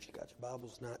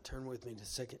Bibles not, turn with me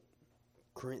to 2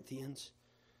 Corinthians.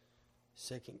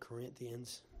 2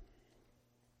 Corinthians.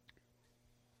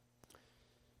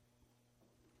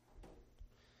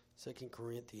 Second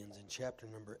Corinthians in chapter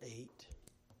number 8.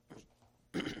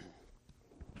 We'll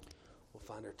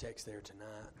find our text there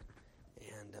tonight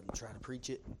and try to preach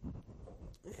it.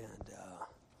 And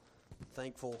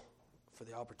thankful for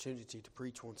the opportunity to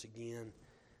preach once again,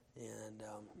 and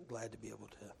glad to be able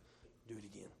to do it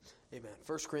again. Amen.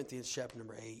 1 Corinthians chapter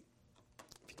number 8.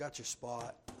 If you got your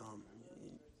spot,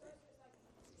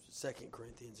 2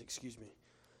 Corinthians,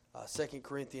 2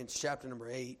 Corinthians chapter number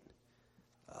 8.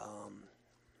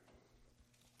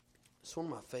 It's one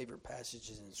of my favorite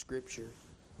passages in Scripture.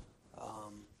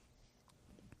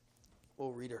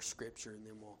 We'll read our Scripture and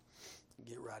then we'll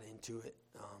get right into it.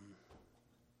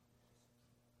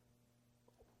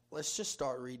 Let's just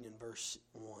start reading in verse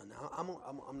 1. I'm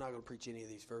not going to preach any of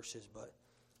these verses, but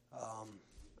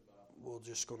we're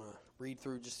just going to read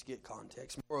through just to get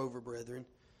context. Moreover, brethren,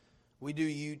 we do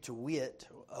you to wit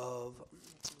of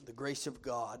the grace of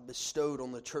God bestowed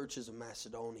on the churches of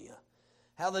Macedonia,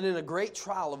 how that in a great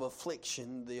trial of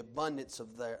affliction the abundance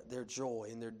of their joy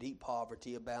and their deep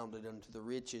poverty abounded unto the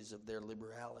riches of their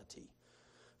liberality.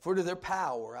 For to their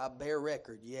power I bear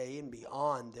record, yea, and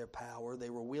beyond their power they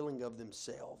were willing of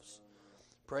themselves,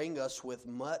 praying us with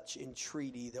much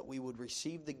entreaty that we would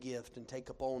receive the gift and take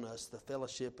upon us the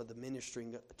fellowship of the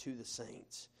ministering to the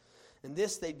saints. And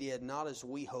this they did not as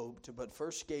we hoped, but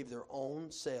first gave their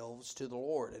own selves to the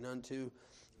Lord and unto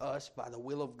us by the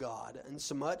will of God,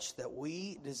 insomuch that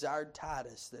we desired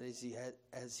Titus, that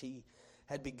as he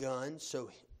had begun, so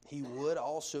he would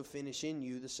also finish in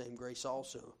you the same grace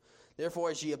also.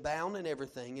 Therefore, as ye abound in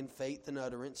everything, in faith and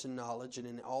utterance and knowledge, and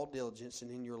in all diligence,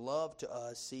 and in your love to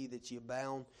us, see that ye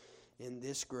abound in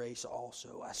this grace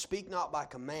also. I speak not by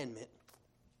commandment.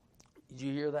 Did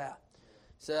you hear that?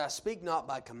 It said, I speak not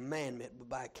by commandment, but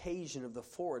by occasion of the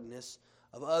forwardness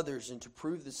of others, and to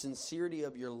prove the sincerity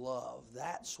of your love.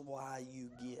 That's why you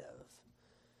give.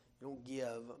 You don't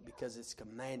give because it's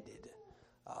commanded.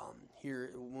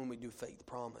 Here, when we do faith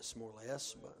promise, more or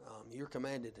less, but you're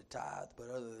commanded to tithe, but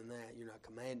other than that, you're not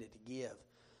commanded to give.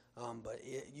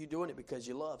 You're doing it because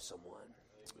you love someone.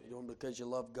 You're doing it because you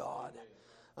love God.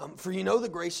 For you know the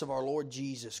grace of our Lord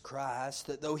Jesus Christ,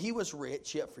 that though he was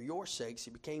rich, yet for your sakes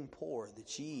he became poor,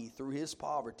 that ye through his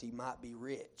poverty might be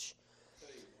rich.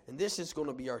 And this is going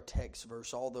to be our text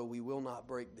verse, although we will not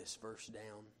break this verse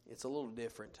down. It's a little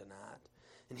different tonight.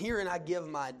 And herein I give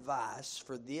my advice,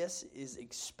 for this is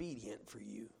expedient for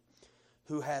you,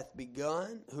 who have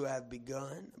begun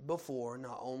before,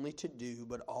 not only to do,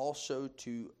 but also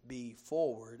to be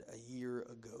forward a year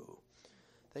ago.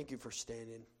 Thank you for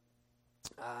standing.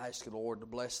 I ask the Lord to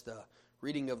bless the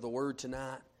reading of the Word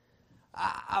tonight.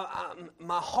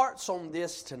 My heart's on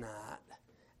this tonight,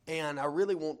 and I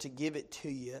really want to give it to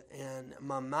you, and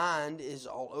my mind is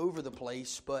all over the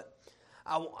place, but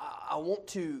I want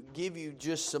to give you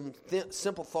just some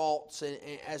simple thoughts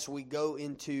as we go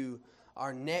into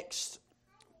our next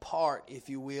part, if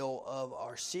you will, of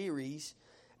our series.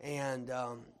 And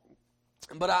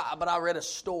but I read a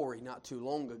story not too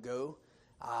long ago.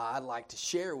 I'd like to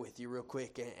share with you real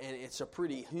quick, and it's a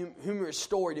pretty humorous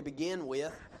story to begin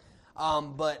with.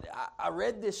 But I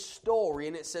read this story,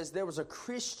 and it says there was a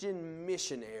Christian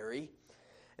missionary.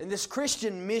 And this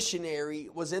Christian missionary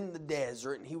was in the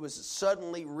desert, and he was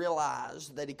suddenly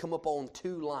realized that he come up on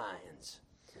two lions.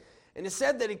 And it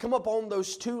said that he come up on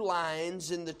those two lions,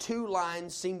 and the two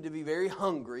lions seemed to be very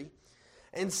hungry.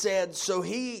 And said, so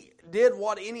he did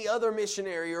what any other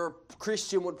missionary or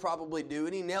Christian would probably do,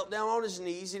 and he knelt down on his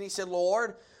knees, and he said,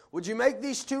 Lord, would you make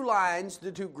these two lions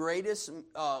the two greatest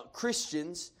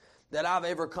Christians that I've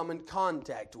ever come in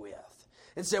contact with?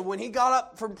 And so when he got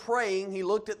up from praying, he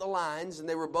looked at the lions, and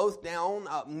they were both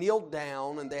kneeled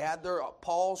down, and they had their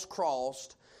paws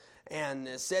crossed. And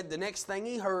said the next thing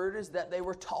he heard is that they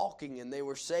were talking, and they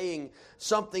were saying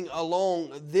something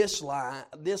along this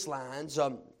lines.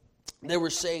 They were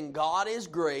saying, God is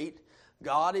great,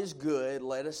 God is good,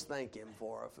 let us thank Him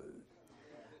for our food.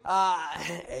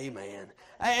 Amen.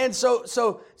 And so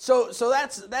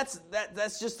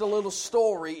that's just a little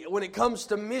story when it comes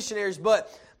to missionaries.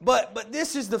 But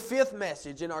this is the fifth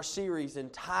message in our series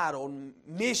entitled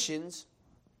Missions,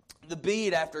 the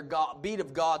beat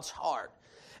of God's heart.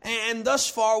 And thus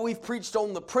far we've preached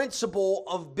on the principle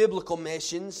of biblical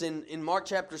missions in Mark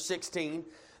chapter 16.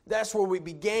 That's where we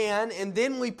began, and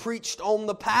then we preached on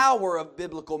the power of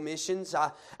biblical missions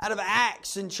out of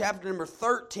Acts in chapter number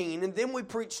 13, and then we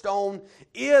preached on,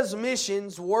 is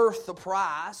missions worth the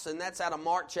price? And that's out of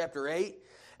Mark chapter 8.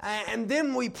 And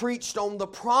then we preached on the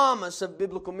promise of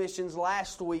biblical missions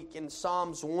last week in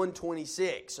Psalms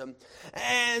 126.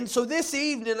 And so this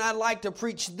evening I'd like to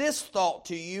preach this thought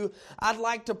to you. I'd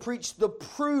like to preach the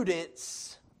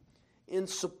prudence in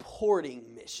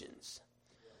supporting missions.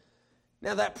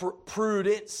 Now that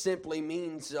prudence simply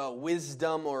means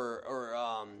wisdom or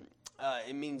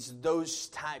it means those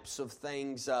types of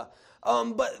things.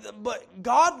 But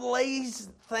God lays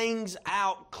things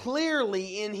out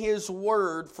clearly in His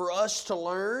Word for us to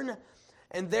learn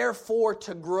and therefore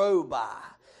to grow by.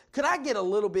 Could I get a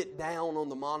little bit down on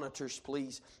the monitors,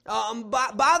 please?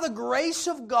 By the grace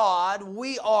of God,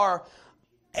 we are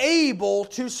able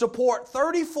to support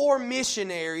 34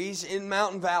 missionaries in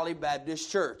Mountain Valley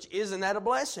Baptist Church. Isn't that a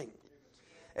blessing?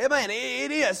 Amen.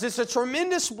 It is. It's a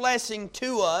tremendous blessing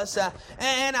to us,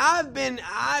 and I've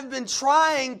been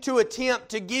trying to attempt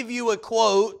to give you a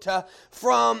quote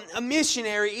from a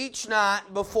missionary each night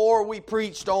before we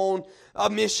preached on a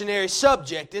missionary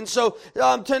subject. And so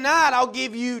tonight I'll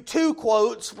give you two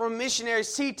quotes from missionary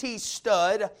C.T.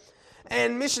 Studd.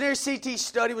 And missionary C.T.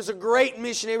 Studd, he was a great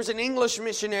missionary. He was an English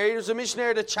missionary. He was a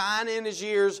missionary to China in his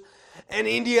years and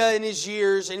India in his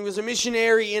years, and he was a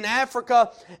missionary in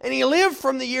Africa, and he lived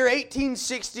from the year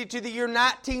 1860 to the year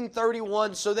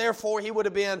 1931, so therefore he would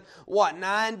have been,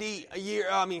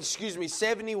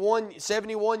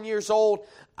 71 years old.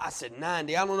 I said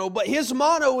 90, I don't know, but his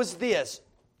motto was this: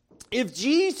 if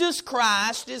Jesus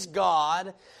Christ is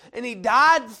God and He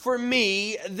died for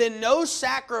me, then no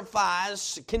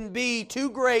sacrifice can be too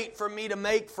great for me to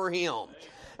make for Him.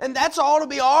 And that's ought to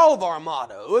be all of our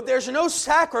motto. If there's no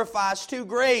sacrifice too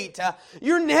great,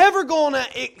 you're never going to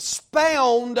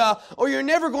expound or you're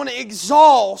never going to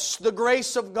exhaust the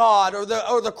grace of God or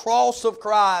the cross of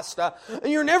Christ.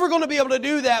 And you're never going to be able to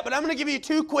do that. But I'm going to give you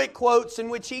two quick quotes in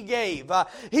which he gave.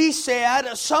 He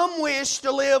said, some wish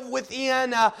to live within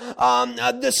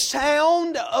the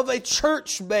sound of a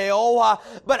church bell,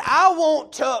 but I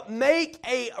want to make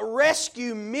a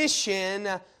rescue mission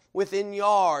within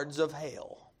yards of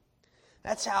hell.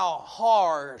 That's how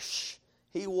harsh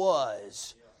he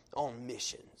was on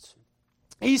missions.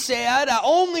 He said,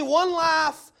 only one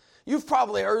life, you've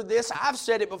probably heard this, I've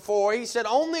said it before. He said,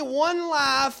 only one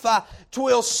life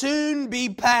will soon be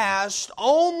past.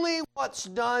 Only what's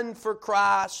done for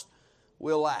Christ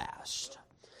will last.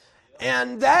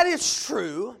 And that is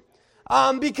true.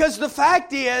 Because the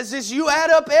fact is you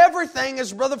add up everything,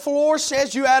 as Brother Flor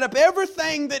says, you add up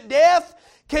everything that death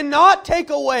cannot take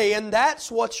away, and that's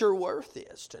what your worth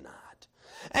is tonight.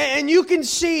 And you can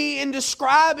see in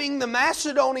describing the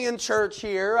Macedonian church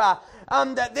here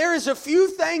that there is a few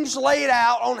things laid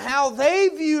out on how they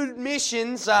viewed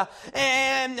missions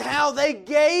and how they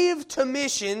gave to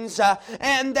missions,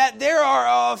 and that there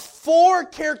are four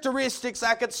characteristics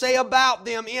I could say about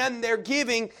them in their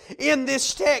giving in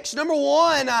this text. Number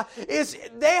one is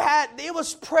it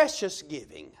was precious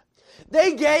giving.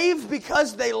 They gave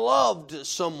because they loved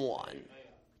someone.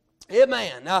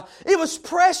 Amen. It was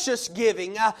precious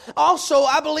giving. Also,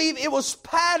 I believe it was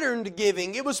patterned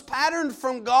giving. It was patterned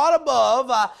from God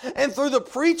above and through the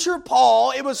preacher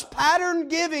Paul. It was patterned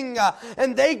giving,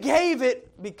 and they gave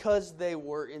it because they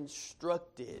were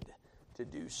instructed to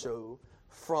do so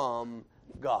from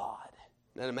God.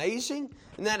 Isn't that amazing?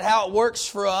 Isn't that how it works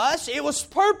for us? It was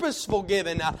purposeful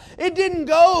giving. It didn't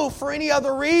go for any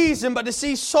other reason but to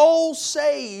see souls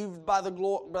saved by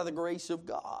the grace of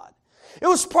God. It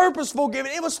was purposeful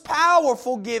giving. It was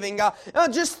powerful giving.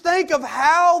 Just think of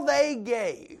how they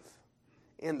gave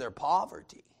in their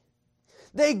poverty.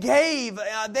 They gave.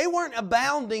 They weren't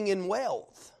abounding in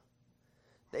wealth.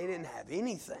 They didn't have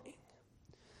anything.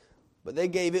 But they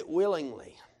gave it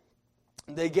willingly.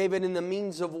 They gave it in the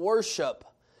means of worship.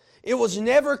 It was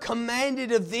never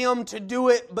commanded of them to do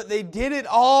it, but they did it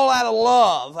all out of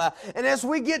love. And as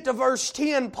we get to verse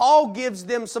 10, Paul gives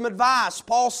them some advice.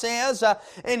 Paul says,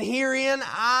 and herein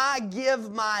I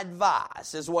give my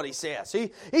advice, is what he says.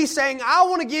 He's saying, I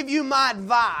want to give you my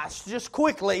advice just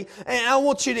quickly, and I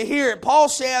want you to hear it. Paul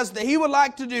says that he would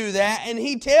like to do that, and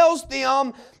he tells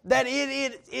them that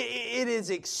it is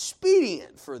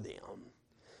expedient for them.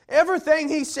 Everything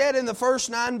he said in the first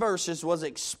 9 verses was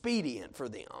expedient for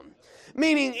them.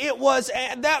 Meaning it was,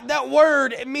 that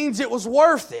word, it means it was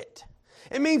worth it.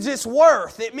 It means it's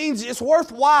worth. It means it's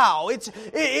worthwhile.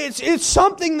 It's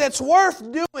something that's worth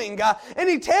doing. And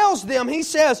he tells them, he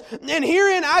says, and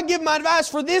herein I give my advice,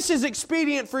 for this is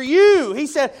expedient for you. He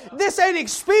said, this ain't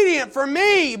expedient for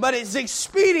me, but it's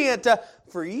expedient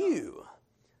for you.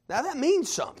 Now that means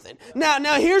something.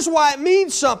 Now here's why it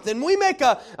means something. We make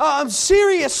a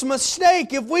serious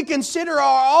mistake if we consider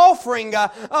our offering,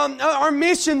 our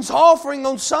missions offering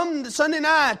on Sunday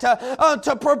night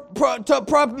to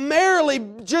primarily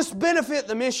just benefit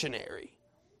the missionary.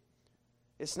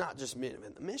 It's not just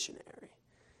benefit the missionary.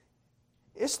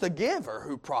 It's the giver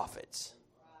who profits.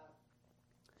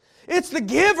 It's the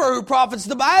giver who profits.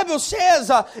 The Bible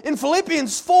says in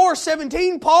Philippians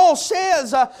 4:17, Paul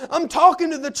says, I'm talking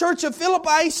to the church of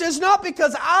Philippi. He says, not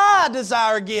because I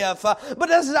desire a gift, but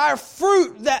desire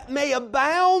fruit that may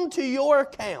abound to your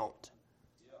account.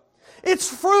 It's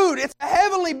fruit. It's a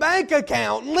heavenly bank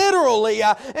account, literally.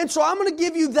 And so I'm going to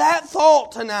give you that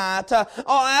thought tonight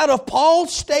out of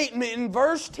Paul's statement in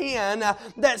verse 10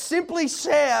 that simply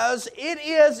says, it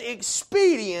is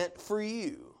expedient for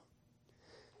you.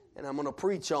 And I'm going to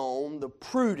preach on the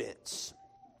prudence.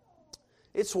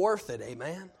 It's worth it,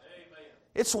 amen? Amen.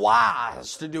 It's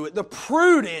wise to do it. The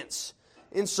prudence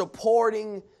in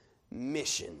supporting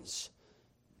missions.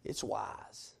 It's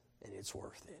wise and it's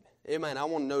worth it. Amen. I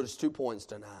want to notice 2 points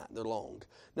tonight. They're long.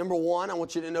 Number one, I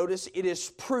want you to notice it is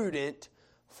prudent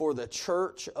for the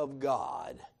church of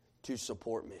God to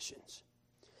support missions.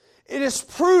 It is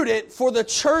prudent for the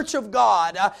church of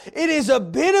God. It is a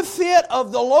benefit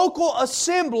of the local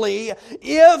assembly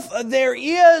if there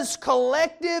is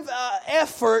collective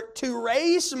effort to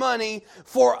raise money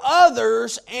for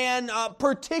others and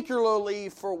particularly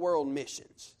for world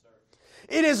missions.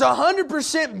 It is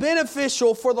 100%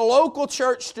 beneficial for the local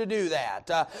church to do that.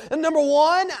 And number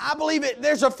one, I believe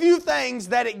there's a few things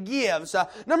that it gives.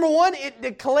 Number one, it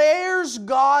declares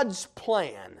God's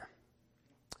plan.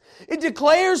 It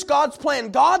declares God's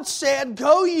plan. God said,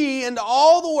 go ye into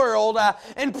all the world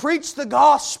and preach the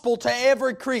gospel to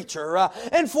every creature.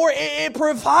 And for it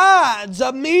provides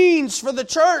a means for the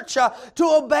church to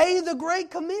obey the Great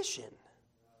Commission.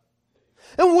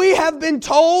 And we have been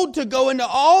told to go into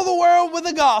all the world with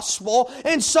the gospel.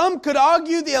 And some could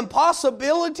argue the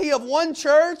impossibility of one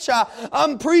church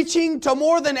preaching to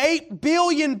more than 8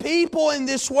 billion people in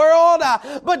this world.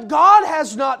 But God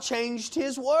has not changed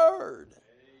His word.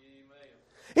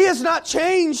 He has not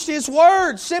changed His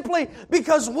word simply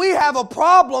because we have a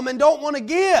problem and don't want to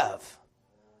give.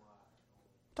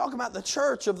 Talking about the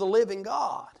church of the living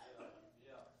God.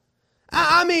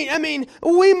 I mean,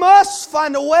 we must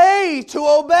find a way to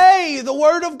obey the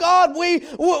Word of God.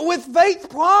 With faith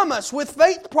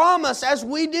promise, as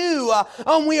we do,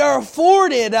 we are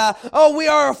afforded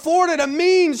a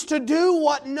means to do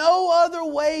what no other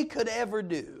way could ever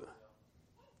do.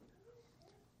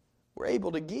 We're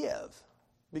able to give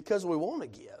because we want to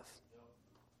give.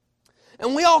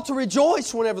 And we ought to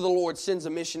rejoice whenever the Lord sends a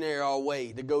missionary our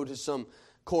way to go to some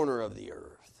corner of the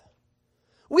earth.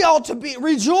 We ought to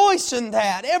rejoice in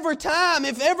that every time.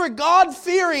 If ever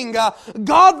God-fearing,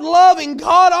 God-loving,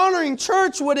 God-honoring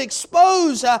church would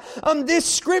expose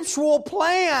this scriptural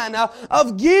plan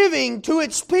of giving to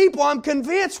its people, I'm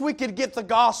convinced we could get the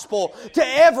gospel to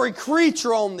every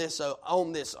creature on this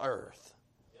earth.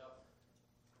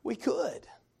 We could.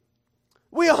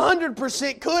 We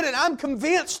 100% could, and I'm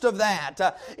convinced of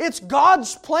that. It's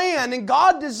God's plan, and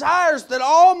God desires that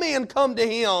all men come to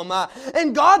Him.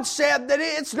 And God said that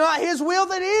it's not His will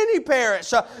that any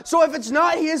perish. So if it's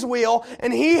not His will,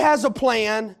 and He has a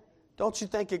plan, don't you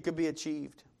think it could be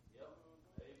achieved?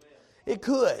 It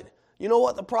could. You know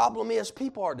what the problem is?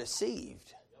 People are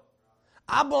deceived.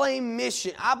 I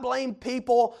blame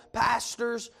people,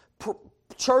 pastors,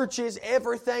 churches,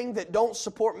 everything that don't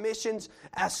support missions,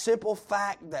 as simple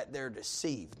fact that they're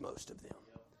deceived, most of them.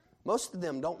 Most of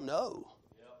them don't know.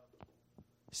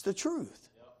 It's the truth.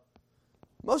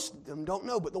 Most of them don't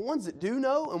know, but the ones that do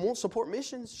know and won't support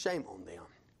missions, shame on them.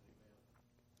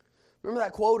 Remember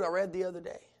that quote I read the other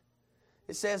day?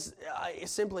 It says,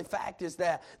 it's simply fact is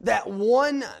that a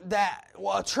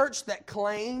church that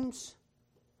claims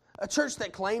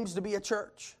to be a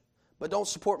church, but don't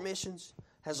support missions,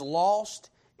 has lost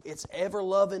its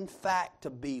ever-loving fact to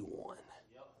be one.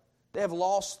 They have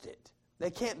lost it.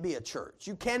 They can't be a church.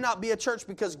 You cannot be a church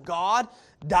because God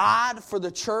died for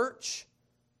the church.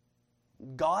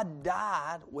 God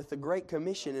died with the Great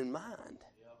Commission in mind.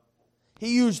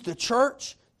 He used the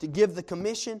church to give the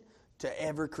commission to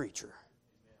every creature.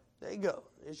 There you go.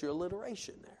 There's your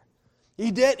alliteration there.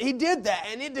 He did that,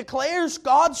 and it declares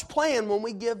God's plan when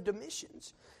we give to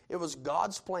missions. It was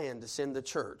God's plan to send the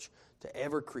church to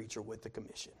every creature with the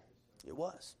commission. It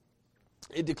was.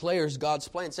 It declares God's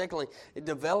plan. Secondly, it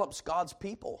develops God's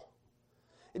people.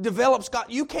 It develops God.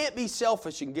 You can't be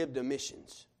selfish and give to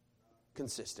missions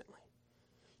consistently.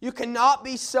 You cannot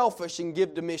be selfish and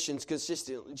give to missions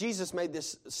consistently. Jesus made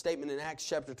this statement in Acts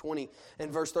chapter 20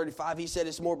 and verse 35. He said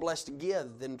it's more blessed to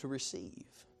give than to receive.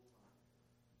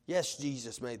 Yes,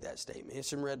 Jesus made that statement.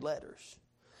 It's in red letters.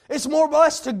 It's more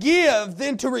blessed to give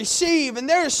than to receive. And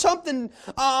there is something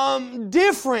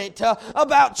different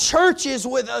about churches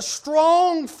with a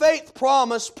strong faith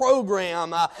promise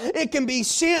program. It can be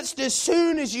sensed as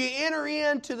soon as you enter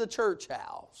into the church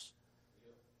house.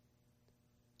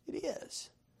 It is.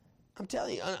 I'm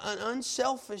telling you, an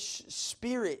unselfish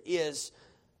spirit is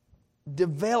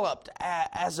developed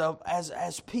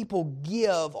as people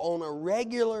give on a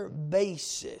regular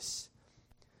basis.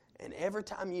 And every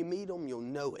time you meet them, you'll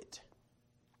know it.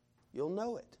 You'll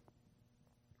know it.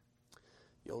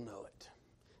 You'll know it.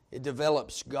 It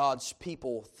develops God's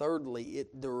people. Thirdly,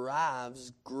 it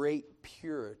derives great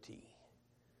purity.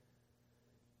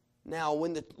 Now,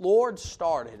 when the Lord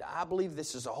started, I believe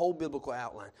this is a whole biblical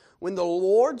outline. When the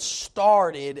Lord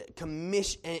started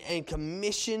and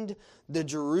commissioned the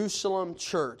Jerusalem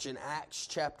church in Acts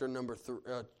chapter number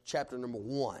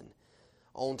 1,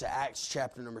 on to Acts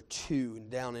chapter number 2, and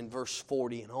down in verse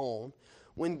 40 and on.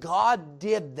 When God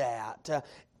did that,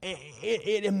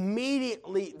 it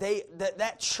immediately,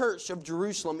 that church of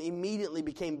Jerusalem immediately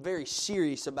became very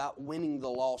serious about winning the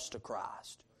lost to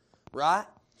Christ. Right?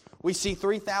 We see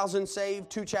 3,000 saved.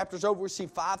 2 chapters over, we see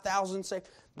 5,000 saved.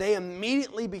 They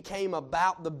immediately became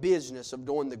about the business of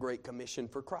doing the Great Commission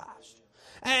for Christ.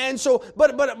 And so,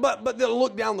 but they'll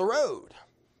look down the road.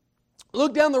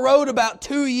 Look down the road about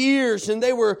 2 years, and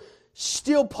they were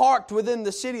still parked within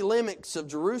the city limits of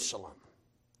Jerusalem.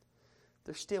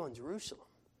 They're still in Jerusalem.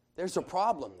 There's a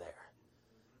problem there.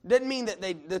 Doesn't mean that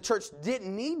the church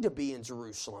didn't need to be in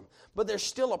Jerusalem, but there's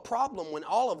still a problem when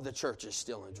all of the church is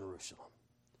still in Jerusalem.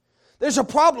 There's a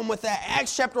problem with that.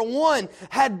 Acts chapter 1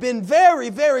 had been very,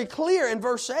 very clear in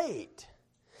verse 8.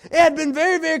 It had been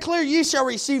very, very clear, ye shall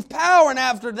receive power, and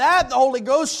after that the Holy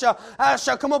Ghost shall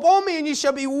come upon me, and ye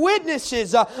shall be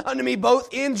witnesses unto me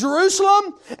both in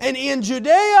Jerusalem, and in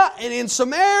Judea, and in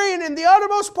Samaria, and in the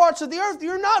uttermost parts of the earth.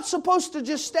 You're not supposed to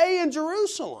just stay in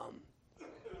Jerusalem.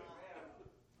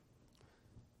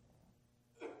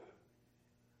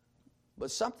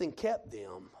 But something kept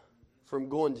them from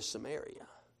going to Samaria.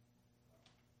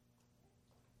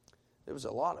 There was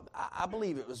a lot of, I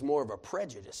believe it was more of a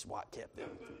prejudice what kept them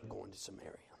from going to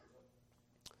Samaria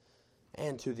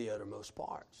and to the uttermost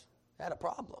parts. They had a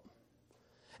problem.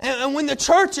 And when the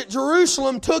church at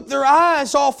Jerusalem took their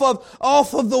eyes off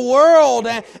of the world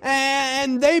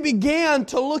and they began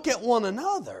to look at one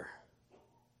another.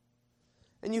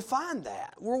 And you find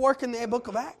that. We're working the book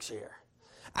of Acts here.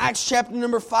 Acts chapter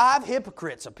number 5,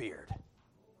 hypocrites appeared.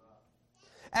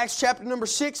 Acts chapter number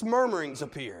 6, murmurings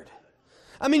appeared.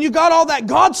 I mean, you got all that.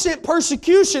 God sent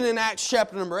persecution in Acts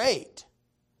chapter number 8.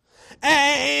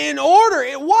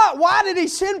 Why did He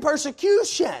send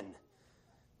persecution?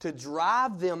 To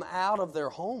drive them out of their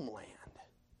homeland.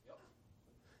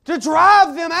 To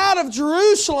drive them out of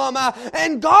Jerusalem.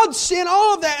 And God sent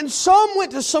all of that. And some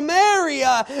went to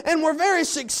Samaria and were very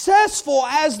successful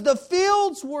as the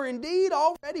fields were indeed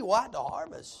already white to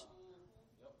harvest.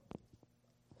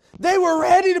 They were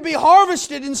ready to be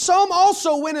harvested, and some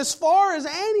also went as far as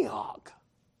Antioch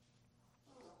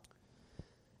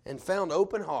and found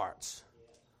open hearts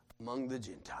among the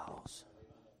Gentiles.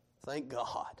 Thank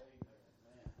God.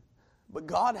 But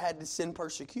God had to send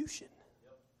persecution.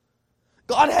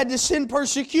 God had to send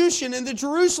persecution, and the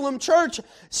Jerusalem church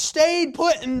stayed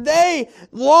put, and they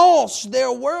lost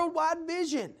their worldwide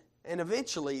vision. And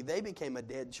eventually, they became a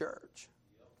dead church.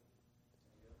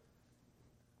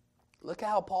 Look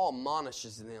how Paul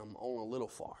admonishes them on a little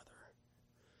farther.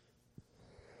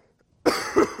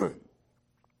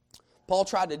 Paul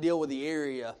tried to deal with the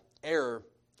error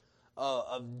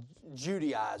of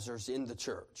Judaizers in the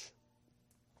church.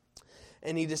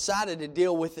 And he decided to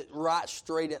deal with it right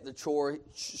straight at the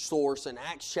source. In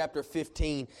Acts chapter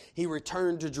 15, he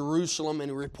returned to Jerusalem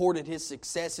and reported his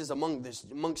successes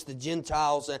amongst the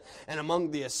Gentiles and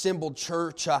among the assembled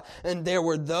church. And there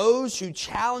were those who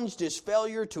challenged his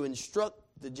failure to instruct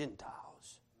the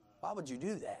Gentiles. Why would you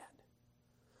do that?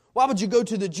 Why would you go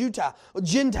to the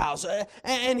Gentiles?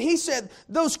 And he said,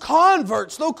 those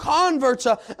converts, they need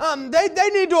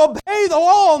to obey the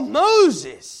law of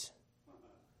Moses.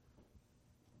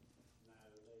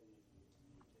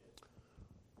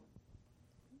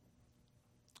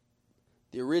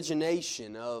 The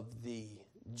origination of the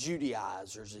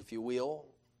Judaizers, if you will,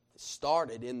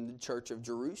 started in the church of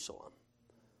Jerusalem.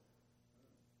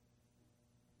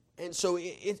 And so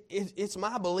it's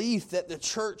my belief that the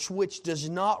church which does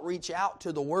not reach out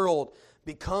to the world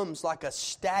becomes like a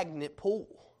stagnant pool.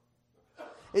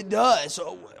 It does.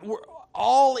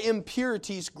 All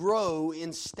impurities grow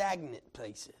in stagnant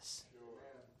places.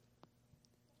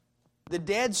 The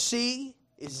Dead Sea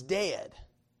is dead.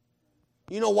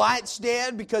 You know why it's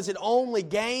dead? Because it only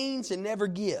gains and never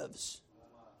gives.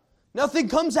 Nothing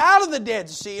comes out of the Dead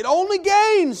Sea. It only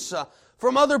gains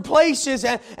from other places.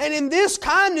 And in this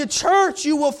kind of church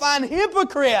you will find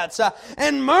hypocrites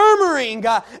and murmuring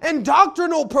and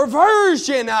doctrinal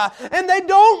perversion. And they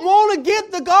don't want to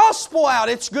get the gospel out.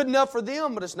 It's good enough for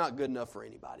them, but it's not good enough for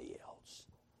anybody else.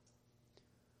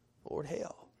 Lord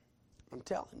help. I'm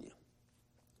telling you.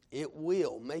 It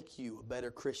will make you a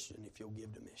better Christian if you'll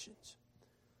give to missions.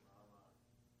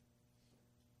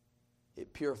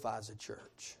 It purifies a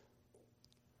church.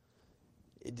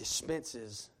 It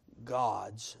dispenses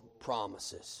God's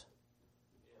promises.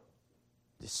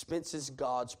 Dispenses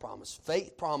God's promise.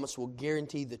 Faith promise will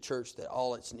guarantee the church that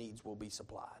all its needs will be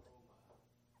supplied.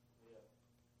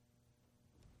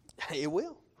 It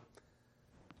will.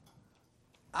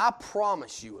 I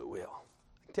promise you it will.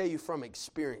 I tell you from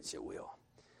experience it will.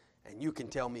 And you can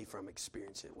tell me from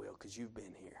experience it will, because you've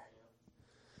been here.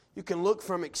 You can look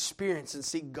from experience and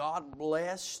see God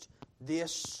blessed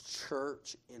this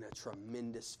church in a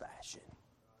tremendous fashion.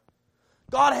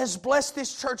 God has blessed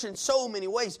this church in so many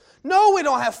ways. No, we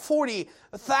don't have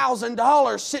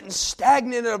 $40,000 sitting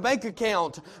stagnant in a bank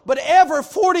account, but ever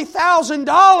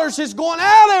 $40,000 is going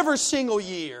out every single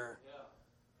year.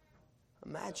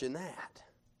 Imagine that.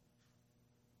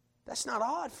 That's not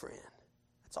odd, friend.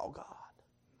 That's all God.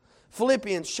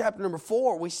 Philippians chapter number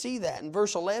 4, we see that in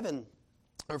verse 11.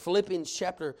 Or Philippians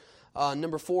chapter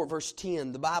number 4, verse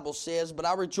 10, the Bible says, "But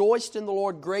I rejoiced in the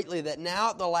Lord greatly that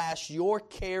now at the last your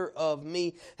care of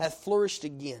me hath flourished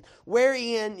again,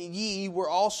 wherein ye were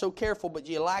also careful, but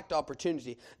ye lacked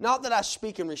opportunity. Not that I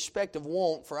speak in respect of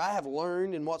want, for I have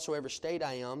learned in whatsoever state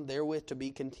I am, therewith to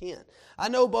be content. I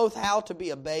know both how to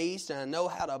be abased, and I know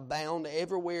how to abound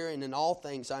everywhere, and in all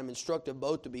things I am instructed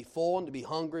both to be full and to be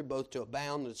hungry, both to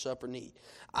abound and to suffer need.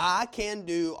 I can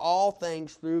do all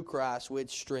things through Christ,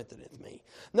 which strengtheneth me."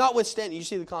 Notwithstanding, you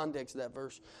see the context of that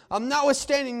verse.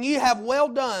 "Notwithstanding, ye have well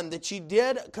done that ye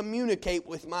did communicate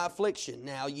with my affliction.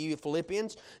 Now, ye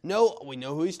Philippians, we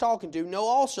know who he's talking to, know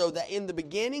also that in the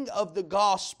beginning of the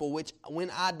gospel, which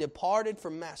when I departed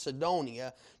from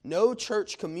Macedonia, no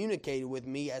church communicated with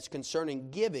me as concerning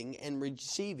giving and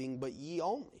receiving, but ye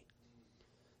only."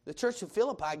 The church of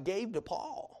Philippi gave to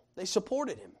Paul. They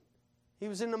supported him. He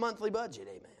was in the monthly budget,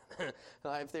 amen.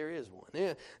 If there is one.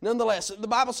 Yeah. Nonetheless, the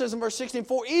Bible says in verse 16,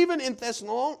 "For even in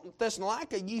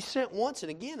Thessalonica ye sent once and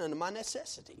again unto my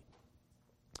necessity.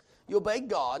 You obeyed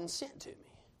God and sent to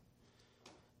me.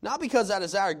 Not because I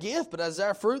desire gift, but I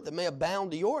desire fruit that may abound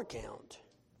to your account."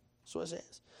 That's what it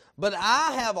says. "But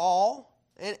I have all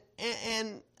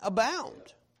and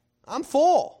abound." I'm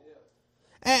full.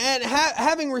 "And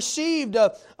having received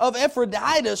of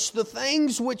Epaphroditus the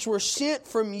things which were sent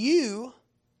from you,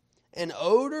 an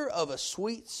odor of a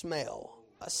sweet smell,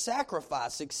 a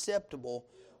sacrifice acceptable,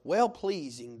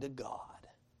 well-pleasing to God."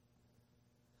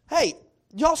 Hey,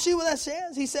 y'all see what that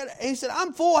says? He said,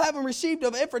 "I'm full, having received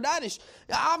of Epaphroditus."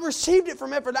 I've received it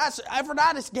from Epaphroditus.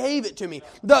 Epaphroditus gave it to me.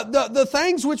 The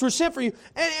things which were sent for you.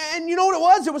 And you know what it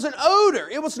was? It was an odor.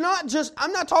 It was not just,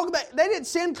 I'm not talking about, they didn't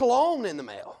send cologne in the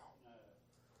mail.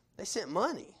 They sent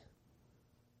money.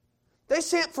 They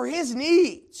sent for his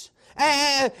needs.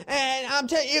 And I'm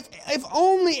telling you, if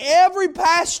only every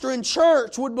pastor in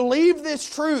church would believe this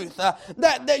truth,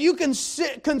 that you can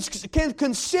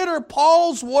consider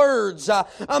Paul's words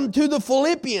to the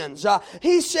Philippians.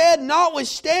 He said,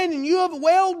 "Notwithstanding, you have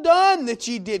well done that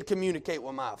ye did communicate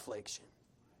with my affliction."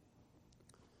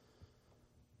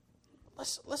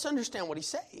 Let's understand what he's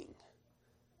saying.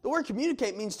 The word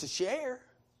communicate means to share.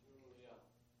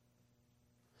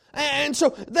 And so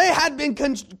they had been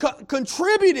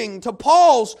contributing to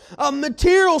Paul's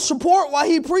material support while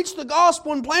he preached the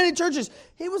gospel and planted churches.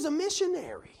 He was a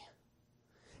missionary.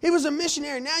 He was a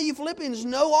missionary. Now you Philippians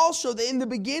know also that in the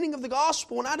beginning of the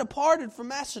gospel, when I departed from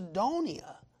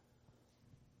Macedonia,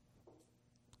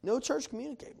 no church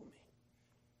communicated with me.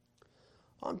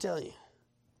 I'm telling you,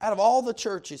 out of all the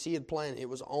churches he had planted, it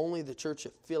was only the church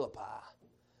at Philippi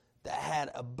that had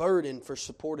a burden for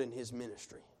supporting his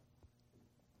ministry.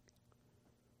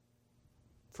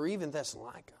 For even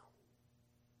Thessalonica,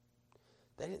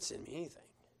 they didn't send me anything,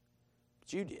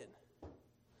 but you did.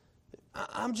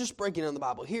 I'm just breaking down the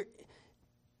Bible. Here,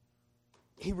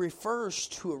 he refers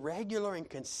to a regular and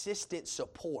consistent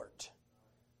support.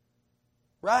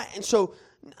 Right? And so,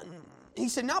 he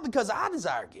said, not because I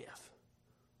desire gift,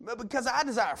 but because I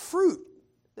desire fruit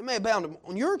that may abound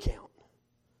on your account.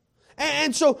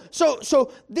 And so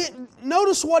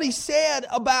notice what he said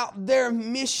about their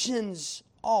missions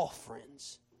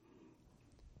offerings.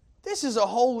 This is a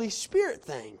Holy Spirit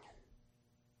thing.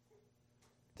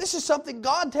 This is something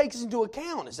God takes into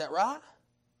account. Is that right?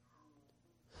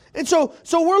 And so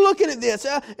we're looking at this.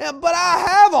 But I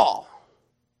have all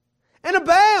and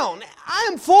abound. I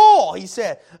am full, he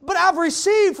said. But I've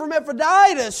received from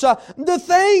Epaphroditus the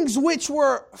things which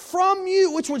were from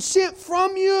you, which were sent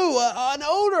from you, an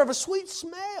odor of a sweet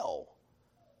smell.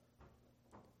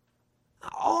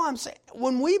 All I'm saying,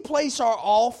 when we place our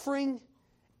offering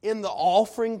in the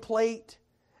offering plate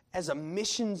as a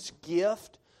missions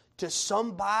gift to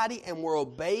somebody, and we're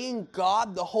obeying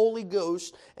God the Holy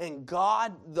Ghost and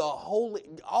God the Holy,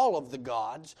 all of the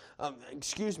gods.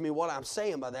 Excuse me what I'm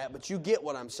saying by that, but you get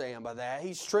what I'm saying by that.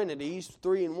 He's Trinity, He's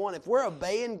 3 in 1. If we're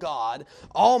obeying God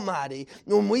Almighty,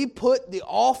 when we put the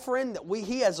offering that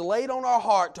He has laid on our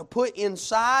heart to put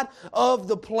inside of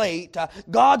the plate,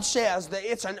 God says that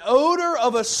it's an odor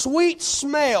of a sweet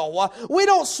smell. We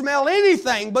don't smell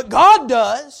anything, but God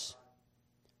does.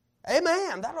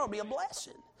 Amen. That ought to be a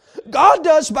blessing. God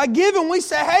does by giving. We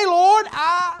say, hey, Lord,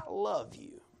 I love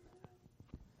you.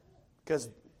 Because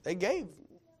they gave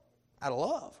out of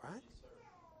love, right?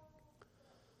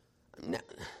 Now,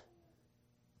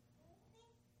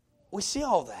 we see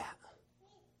all that.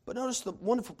 But notice the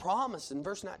wonderful promise in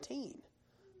verse 19.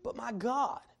 But my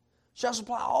God shall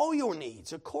supply all your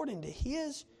needs according to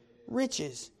His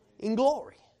riches in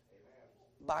glory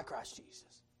by Christ Jesus.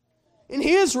 In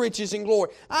His riches and glory.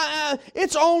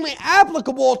 It's only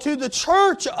applicable to the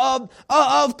church of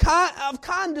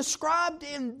kind described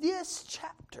in this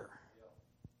chapter.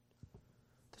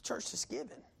 The church is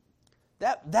given.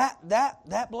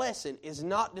 That blessing is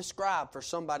not described for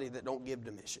somebody that don't give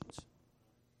to missions.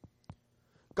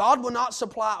 God will not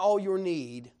supply all your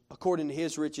need according to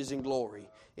His riches and glory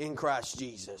in Christ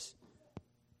Jesus.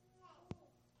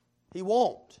 He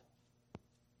won't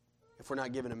if we're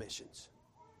not giving to missions.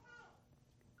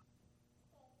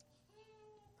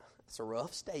 It's a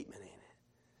rough statement, ain't it?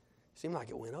 Seemed like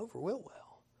it went over real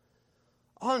well.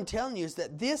 All I'm telling you is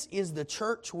that this is the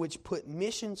church which put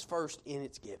missions first in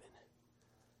its giving.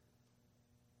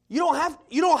 You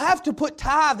don't have to put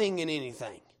tithing in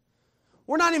anything.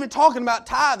 We're not even talking about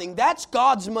tithing. That's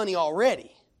God's money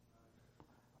already.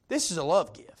 This is a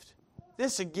love gift.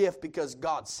 This is a gift because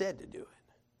God said to do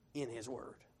it in His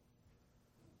Word.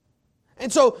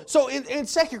 And so in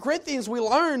 2 Corinthians we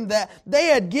learned that they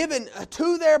had given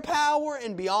to their power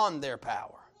and beyond their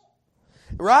power.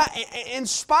 Right? In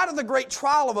spite of the great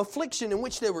trial of affliction in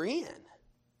which they were in.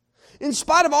 In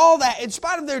spite of all that, in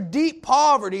spite of their deep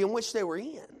poverty in which they were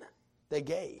in, they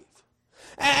gave.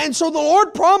 And so the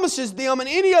Lord promises them and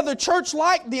any other church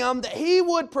like them that He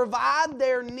would provide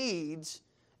their needs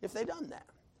if they done that.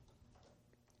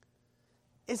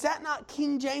 Is that not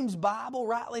King James Bible,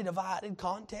 rightly divided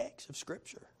context of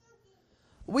Scripture?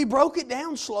 We broke it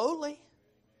down slowly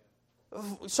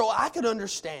so I could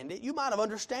understand it. You might have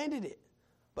understood it,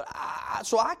 but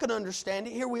so I could understand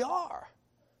it. Here we are.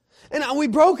 And we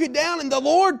broke it down, and the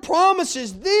Lord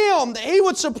promises them that He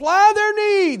would supply their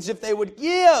needs if they would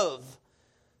give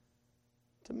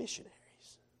to missionaries.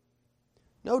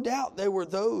 No doubt there were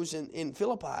those in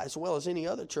Philippi as well as any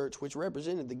other church which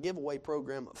represented the giveaway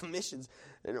program of missions.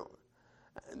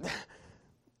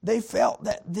 They felt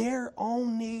that their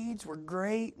own needs were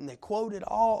great, and they quoted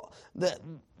all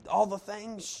the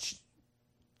things.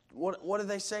 What do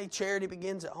they say? Charity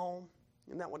begins at home.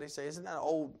 Isn't that what they say? Isn't that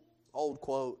an old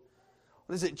quote?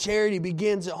 What is it? Charity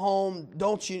begins at home.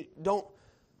 Don't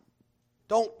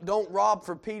rob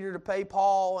for Peter to pay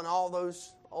Paul, and all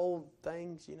those old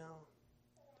things, you know.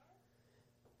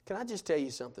 Can I just tell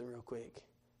you something real quick?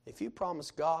 If you promise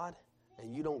God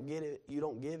and you don't get it, you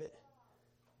don't give it,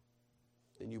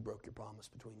 then you broke your promise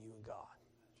between you and God.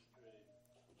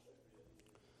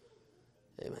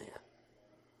 Amen.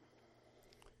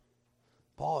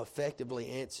 Paul effectively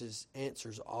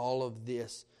answers all of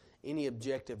this, any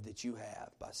objective that you have,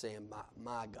 by saying,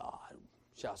 my God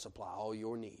shall supply all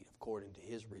your need according to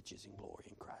His riches and glory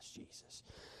in Christ Jesus.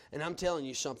 And I'm telling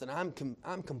you something,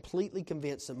 I'm completely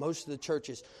convinced that most of the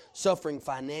churches suffering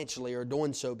financially are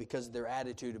doing so because of their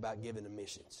attitude about giving to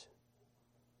missions.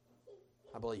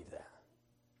 I believe that.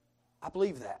 I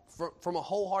believe that. From a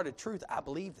wholehearted truth, I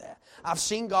believe that. I've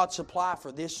seen God supply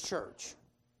for this church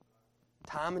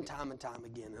time and time and time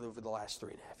again over the last 3.5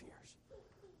 years.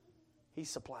 He's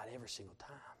supplied every single time.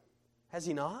 Has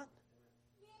He not?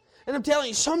 And I'm telling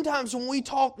you, sometimes when we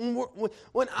talk,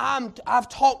 when I've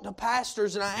talked to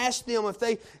pastors and I ask them if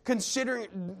they consider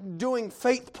doing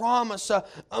faith promise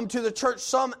to the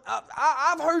church,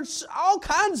 I've heard all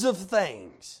kinds of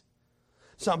things.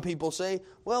 Some people say,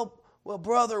 well,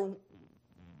 brother,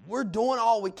 we're doing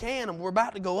all we can and we're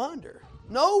about to go under.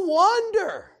 No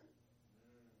wonder.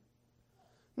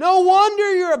 No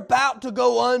wonder you're about to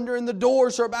go under and the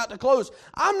doors are about to close.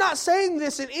 I'm not saying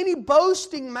this in any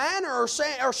boasting manner or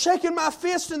shaking my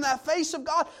fist in the face of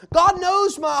God. God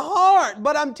knows my heart.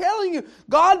 But I'm telling you,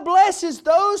 God blesses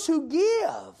those who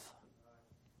give.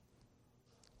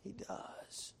 He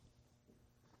does.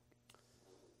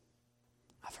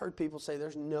 I've heard people say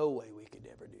there's no way we could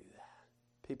ever do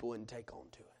that. People wouldn't take on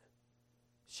to it.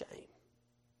 Shame.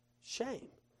 Shame.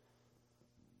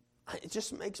 It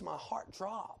just makes my heart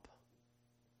drop.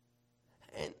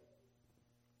 And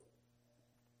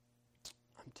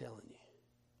I'm telling you,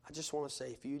 I just want to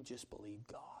say, if you just believe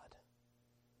God,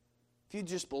 if you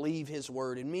just believe His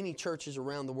Word, in many churches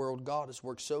around the world, God has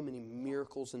worked so many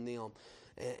miracles in them,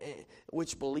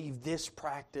 which believe this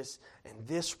practice and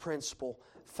this principle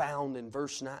found in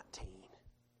verse 19.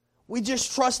 We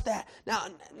just trust that.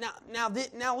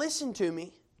 Now listen to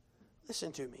me.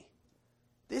 Listen to me.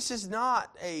 This is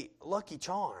not a lucky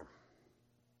charm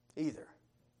either.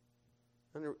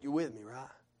 You're with me, right?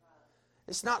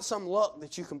 It's not some luck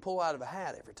that you can pull out of a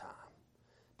hat every time.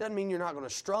 Doesn't mean you're not going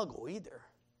to struggle either.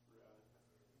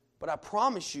 But I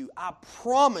promise you,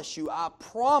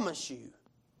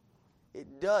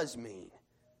 it does mean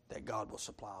that God will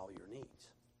supply all your needs.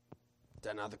 Is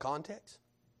that not the context?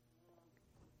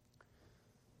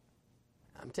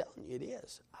 I'm telling you, it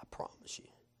is. I promise you.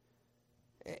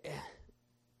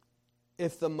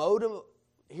 If the motive,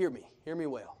 hear me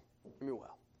well.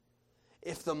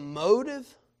 If the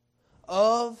motive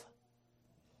of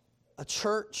a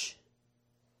church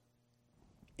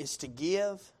is to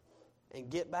give and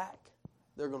get back,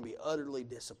 they're going to be utterly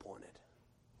disappointed.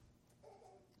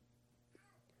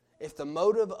 If the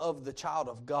motive of the child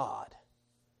of God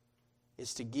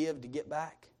is to give to get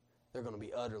back, they're going to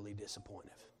be utterly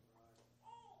disappointed.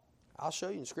 I'll show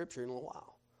you in Scripture in a little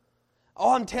while.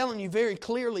 All I'm telling you very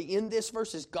clearly in this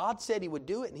verse is God said He would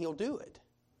do it and He'll do it.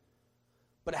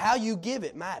 But how you give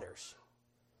it matters.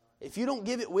 If you don't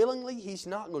give it willingly, He's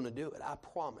not going to do it. I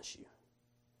promise you.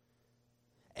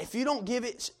 If you don't give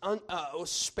it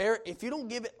if you don't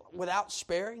give it without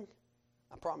sparing,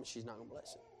 I promise He's not going to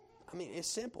bless it. I mean, it's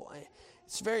simple.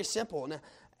 It's very simple. Now,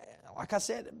 like I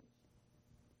said,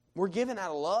 we're giving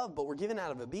out of love, but we're giving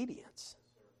out of obedience.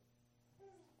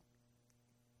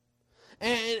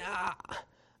 And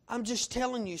I'm just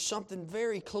telling you something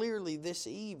very clearly this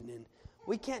evening.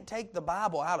 We can't take the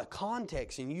Bible out of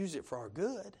context and use it for our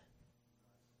good.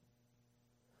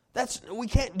 We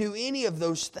can't do any of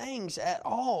those things at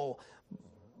all.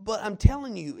 But I'm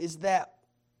telling you is that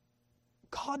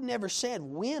God never said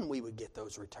when we would get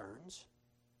those returns.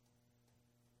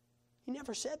 He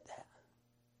never said that.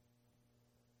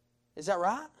 Is that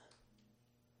right?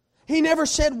 He never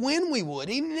said when we would.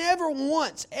 He never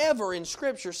once, ever in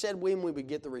Scripture said when we would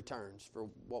get the returns for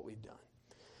what we've done.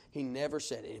 He never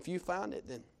said it. If you found it,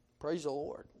 then praise the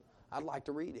Lord. I'd like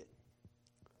to read it.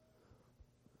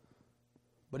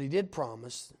 But He did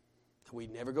promise that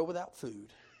we'd never go without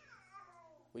food.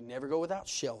 We'd never go without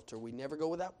shelter. We'd never go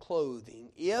without clothing.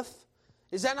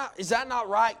 Is that not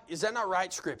right? Is that not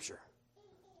right Scripture?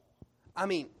 I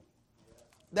mean,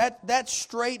 that's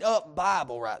straight up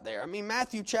Bible right there. I mean,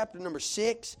 Matthew chapter number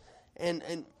 6,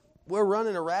 and we're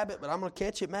running a rabbit, but I'm going to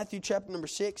catch it. Matthew chapter number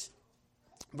 6,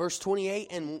 verse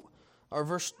 28 or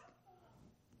verse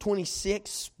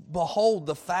 26. Behold,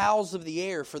 the fowls of the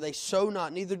air, for they sow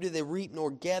not, neither do they reap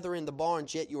nor gather in the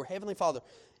barns, yet your heavenly Father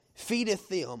feedeth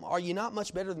them. Are you not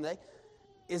much better than they?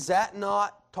 Is that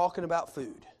not talking about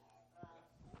food?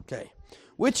 Okay.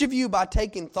 Which of you by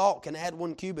taking thought can add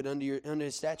 1 cubit unto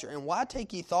his stature? And why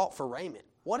take ye thought for raiment?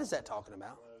 What is that talking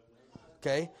about?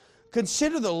 Okay.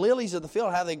 Consider the lilies of the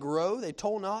field, how they grow. They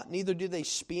toil not, neither do they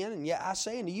spin. And yet I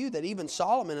say unto you that even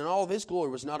Solomon in all of his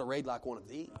glory was not arrayed like one of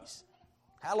these.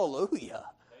 Hallelujah.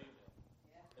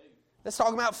 Let's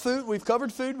talk about food. We've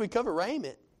covered food. We covered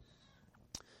raiment.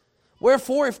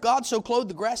 Wherefore, if God so clothe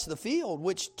the grass of the field,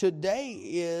 which today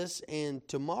is and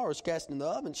tomorrow is cast in the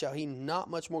oven, shall He not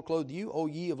much more clothe you, O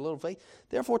ye of little faith?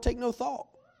 Therefore take no thought,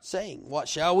 saying, what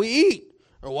shall we eat?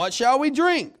 Or what shall we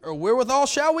drink? Or wherewithal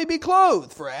shall we be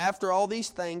clothed? For after all these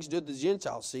things do the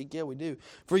Gentiles seek. Yeah, we do.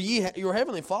 For your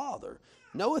heavenly Father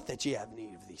knoweth that ye have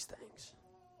need of these things.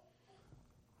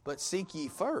 But seek ye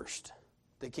first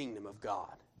the kingdom of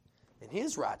God and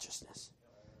His righteousness.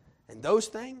 And those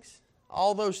things,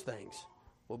 all those things,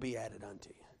 will be added unto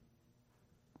you.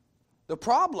 The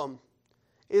problem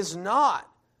is not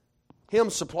Him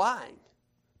supplying.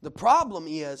 The problem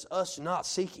is us not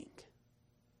seeking.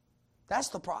 That's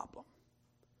the problem.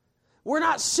 We're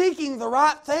not seeking the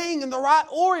right thing in the right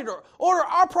order.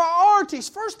 Our priorities.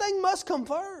 First thing must come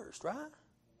first, right?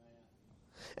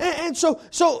 And so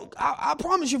I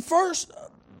promise you, first,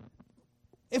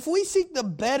 if we seek the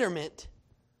betterment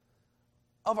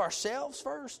of ourselves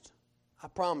first, I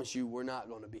promise you we're not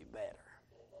going to be better.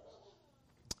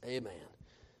 Amen.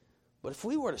 But if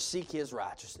we were to seek His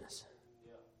righteousness,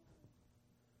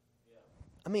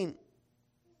 I mean,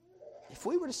 if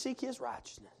we were to seek His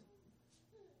righteousness,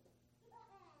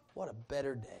 what a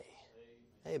better day.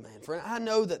 Amen. Friend, I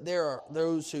know that there are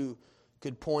those who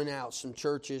could point out some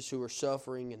churches who are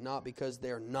suffering, and not because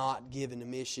they're not given to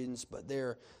missions, but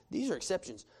these are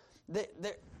exceptions.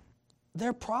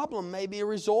 Their problem may be a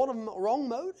result of wrong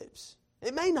motives.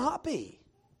 It may not be.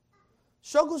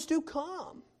 Struggles do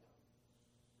come.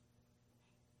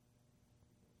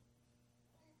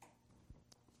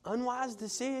 Unwise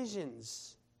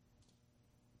decisions.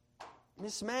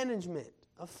 Mismanagement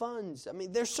of funds. I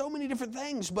mean, there's so many different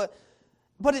things, but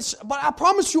I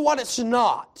promise you what it's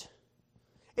not.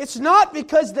 It's not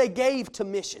because they gave to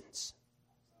missions.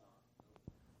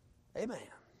 Amen.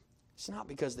 It's not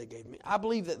because they gave me. I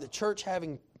believe that the church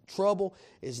having trouble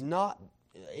is not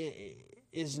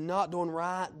doing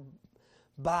right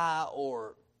by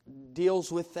or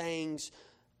deals with things.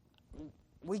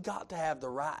 We got to have the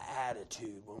right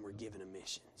attitude when we're giving to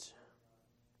missions.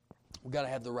 We got to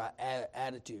have the right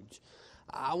attitudes.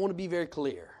 I want to be very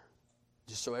clear,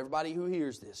 just so everybody who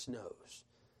hears this knows.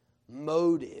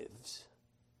 Motives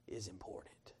is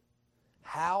important.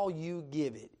 How you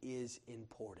give it is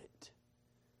important.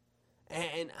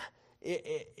 And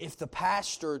if the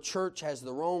pastor or church has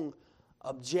the wrong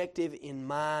objective in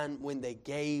mind when they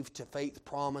gave to Faith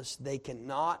Promise, they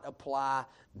cannot apply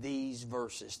these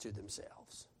verses to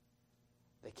themselves.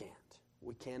 They can't.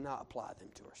 We cannot apply them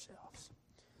to ourselves.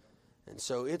 And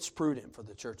so it's prudent for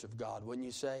the church of God, wouldn't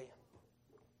you say?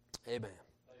 Amen.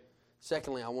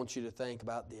 Secondly, I want you to think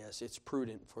about this. It's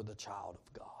prudent for the child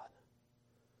of God.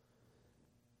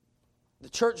 The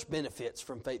church benefits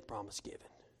from faith promise giving.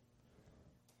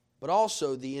 But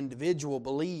also the individual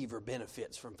believer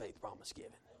benefits from faith promise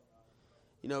giving.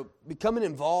 You know, becoming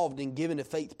involved in giving a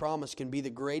faith promise can be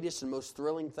the greatest and most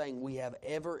thrilling thing we have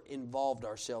ever involved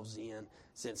ourselves in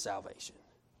since salvation.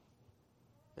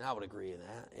 And I would agree with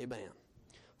that. Amen.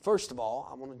 First of all,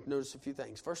 I want to notice a few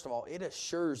things. First of all, it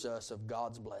assures us of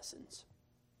God's blessings.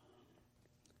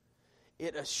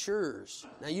 It assures.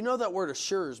 Now, you know that word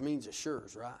assures means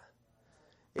assures, right?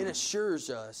 It assures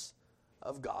us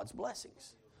of God's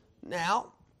blessings.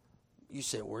 Now, you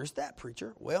say, where's that,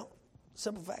 preacher? Well,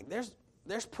 simple fact,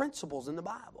 there's principles in the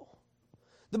Bible.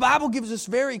 The Bible gives us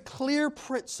very clear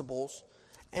principles,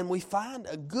 and we find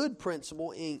a good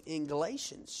principle in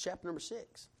Galatians chapter number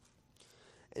 6.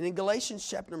 And in Galatians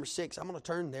chapter number 6, I'm going to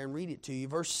turn there and read it to you.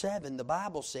 Verse 7, the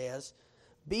Bible says,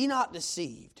 "Be not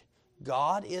deceived,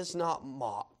 God is not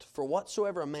mocked, for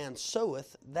whatsoever a man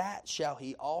soweth, that shall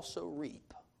he also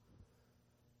reap."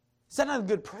 Is that not a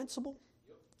good principle?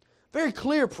 Very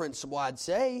clear principle, I'd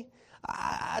say.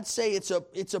 I'd say it's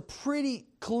a pretty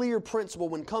clear principle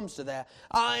when it comes to that.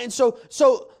 And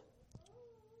so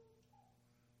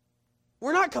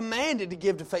we're not commanded to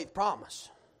give to faith promise.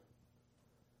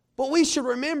 But we should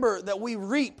remember that we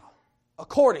reap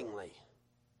accordingly.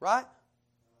 Right?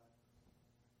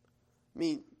 I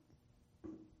mean,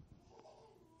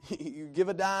 you give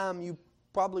a dime, you're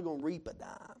probably going to reap a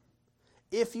dime.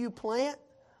 If you plant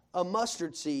a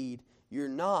mustard seed, you're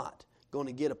not going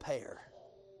to get a pear.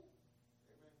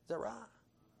 Is that right?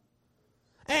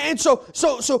 And so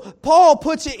Paul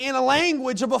puts it in a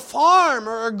language of a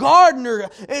farmer or a gardener,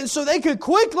 and so they could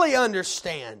quickly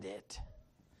understand it.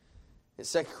 In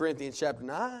 2 Corinthians chapter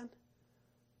 9,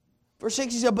 verse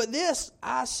 6, he said, "But this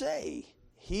I say,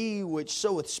 he which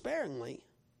soweth sparingly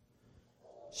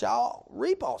shall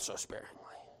reap also sparingly.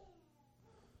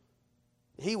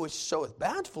 He which soweth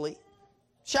bountifully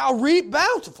shall reap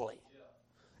bountifully."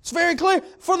 It's very clear.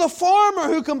 For the farmer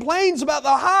who complains about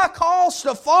the high cost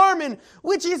of farming,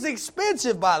 which is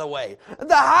expensive, by the way,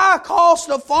 the high cost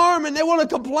of farming, they want to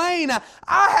complain.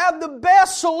 I have the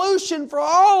best solution for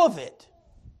all of it.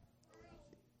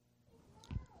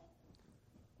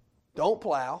 Don't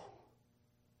plow.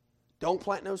 Don't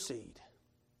plant no seed.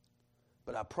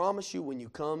 But I promise you, when you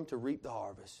come to reap the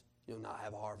harvest, you'll not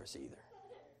have a harvest either.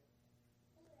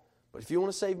 But if you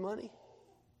want to save money,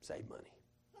 save money.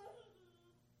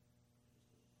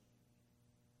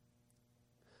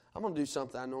 I'm going to do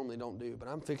something I normally don't do, but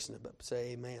I'm fixing to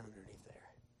say amen underneath there.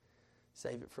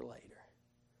 Save it for later.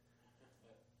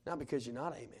 Not because you're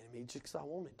not amening me, just because I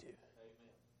wanted to.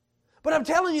 But I'm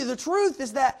telling you, the truth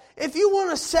is that if you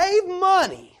want to save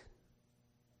money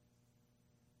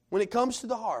when it comes to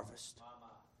the harvest,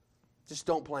 just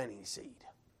don't plant any seed.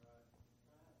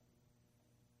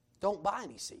 Don't buy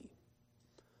any seed.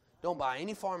 Don't buy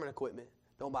any farming equipment.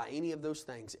 Don't buy any of those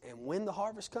things. And when the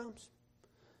harvest comes,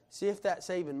 see if that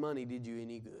saving money did you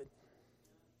any good.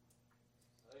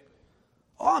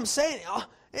 All I'm saying,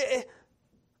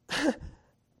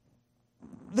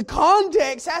 the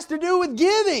context has to do with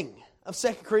giving of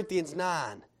 2 Corinthians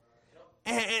 9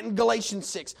 and Galatians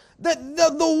 6. The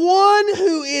one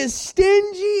who is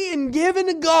stingy in giving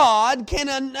to God can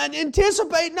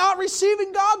anticipate not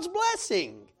receiving God's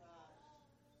blessing.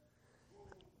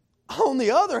 On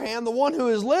the other hand, the one who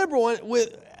is liberal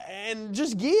and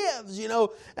just gives,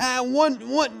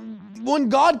 one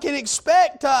God can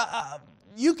expect,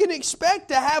 you can expect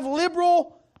to have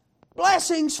liberal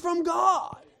blessings from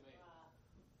God.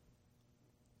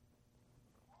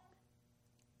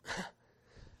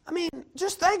 I mean,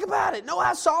 just think about it. Know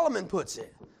how Solomon puts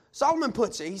it.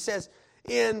 He says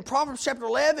in Proverbs chapter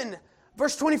 11,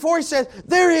 verse 24, he says,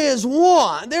 there is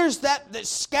one. There's that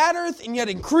scattereth and yet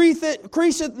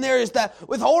increaseth, and there is that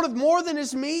withholdeth more than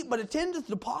his meat, but attendeth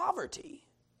to poverty.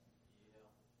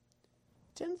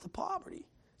 Attendeth to poverty.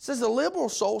 It says the liberal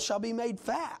soul shall be made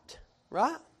fat.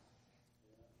 Right?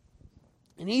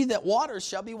 And he that waters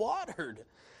shall be watered.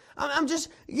 I'm just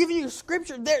giving you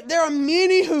scripture. There are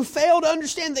many who fail to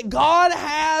understand that God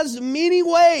has many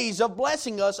ways of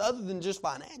blessing us other than just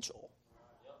financial.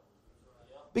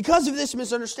 Because of this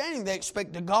misunderstanding, they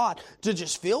expect God to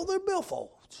just fill their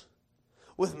billfolds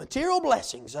with material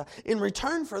blessings in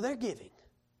return for their giving.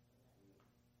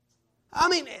 I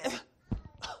mean,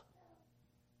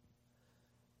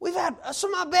 we've had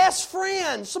some of my best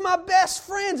friends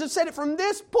have said it from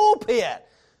this pulpit.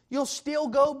 You'll still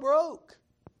go broke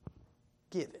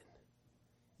giving.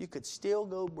 You could still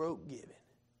go broke giving.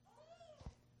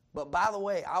 But by the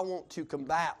way, I want to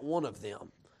combat one of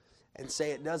them and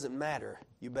say it doesn't matter.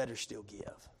 You better still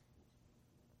give.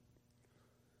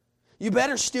 You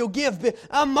better still give.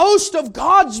 Most of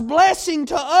God's blessing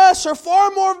to us are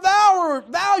far more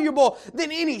valuable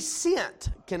than any cent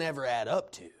can ever add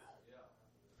up to.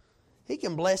 He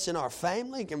can bless in our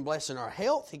family. He can bless in our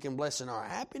health. He can bless in our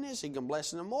happiness. He can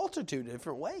bless in a multitude of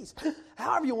different ways.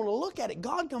 However you want to look at it,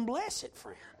 God can bless it,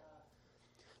 friend.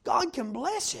 God can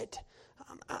bless it.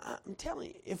 I'm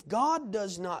telling you, if God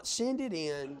does not send it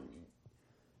in,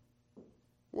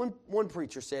 one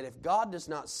preacher said, if God does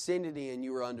not send it in,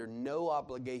 you are under no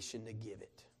obligation to give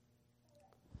it.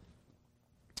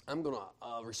 I'm going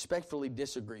to respectfully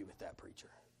disagree with that preacher.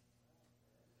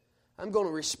 I'm going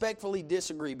to respectfully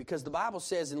disagree because the Bible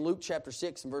says in Luke chapter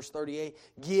 6 and verse 38,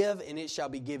 give and it shall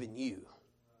be given you.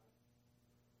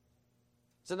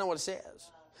 Is that not what it says?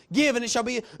 Give and it shall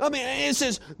be, it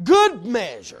says, good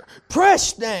measure,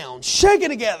 pressed down, shaken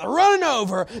together, running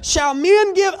over, shall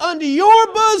men give unto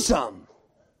your bosom.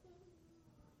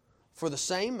 For the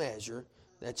same measure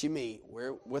that you meet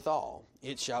withal,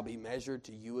 it shall be measured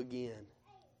to you again.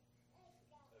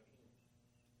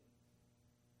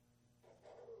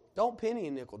 Don't penny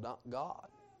and nickel God.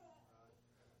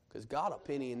 Because God will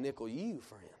penny and nickel you,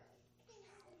 friend.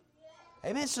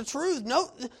 Amen. It's the truth.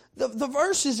 No, the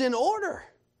verse is in order.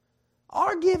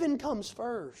 Our giving comes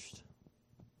first.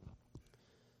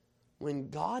 When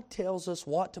God tells us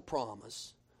what to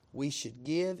promise, we should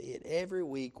give it every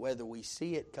week whether we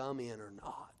see it come in or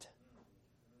not.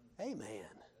 Amen.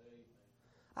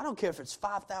 I don't care if it's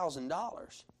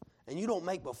 $5,000 and you don't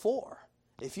make before.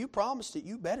 If you promised it,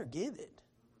 you better give it.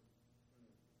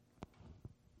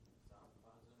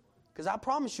 Because I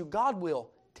promise you, God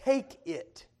will take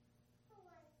it.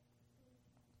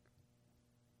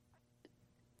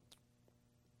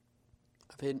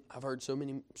 I've heard so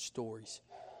many stories.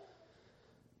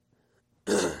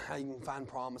 How you can find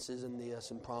promises in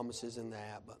this and promises in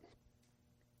that. But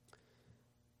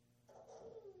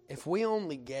if we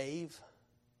only gave,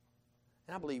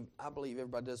 and I believe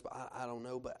everybody does, but I don't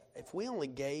know, but if we only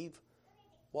gave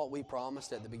what we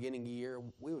promised at the beginning of the year,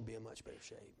 we would be in much better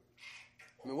shape.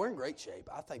 I mean, we're in great shape.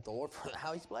 I thank the Lord for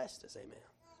how He's blessed us. Amen.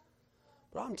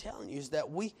 But I'm telling you is that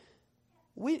we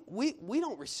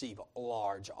don't receive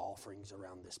large offerings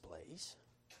around this place.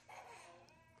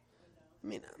 I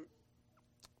mean,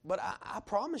 but I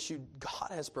promise you, God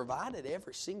has provided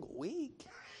every single week.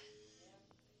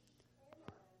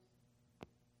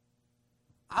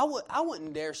 I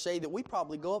wouldn't dare say that we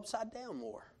probably go upside down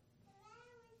more.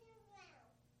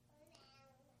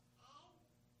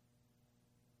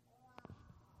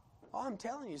 All I'm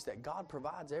telling you is that God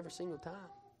provides every single time.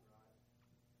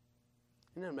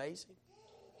 Isn't that amazing?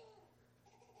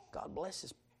 God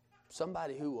blesses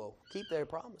somebody who will keep their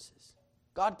promises.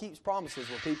 God keeps promises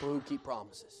with people who keep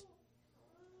promises.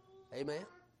 Amen?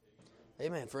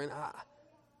 Amen, friend.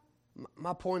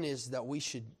 My point is that we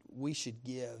should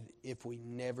give if we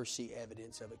never see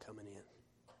evidence of it coming in.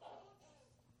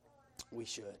 We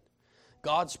should.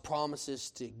 God's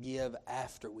promises to give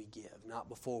after we give, not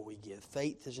before we give.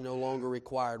 Faith is no longer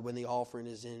required when the offering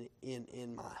is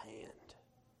in my hand.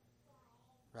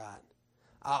 Right?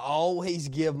 I always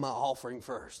give my offering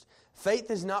first.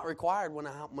 Faith is not required when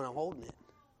I'm holding it.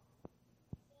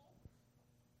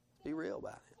 Be real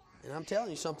about it. And I'm telling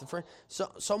you something, friend.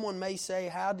 Someone may say,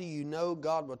 how do you know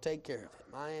God will take care of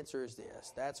it? My answer is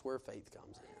this. That's where faith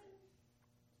comes in.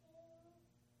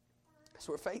 That's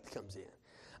where faith comes in.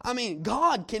 I mean,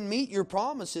 God can meet your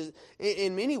promises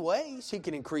in many ways. He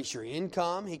can increase your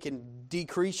income. He can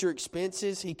decrease your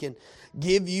expenses. He can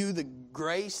give you the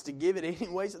grace to give it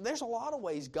anyways. There's a lot of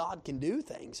ways God can do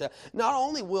things. Not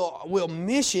only will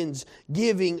missions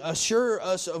giving assure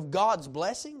us of God's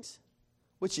blessings,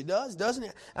 which it does, doesn't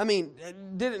it? I mean,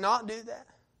 did it not do that?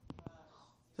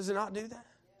 Does it not do that?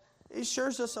 It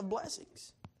assures us of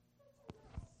blessings.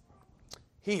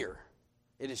 Here,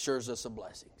 it assures us of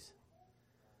blessings.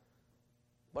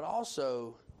 But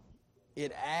also,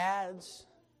 it adds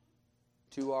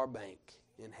to our bank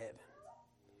in heaven.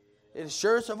 It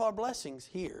assures of our blessings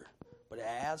here, but it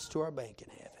adds to our bank in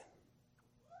heaven.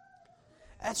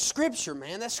 That's Scripture,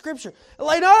 man. That's Scripture.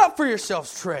 Lay not up for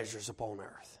yourselves treasures upon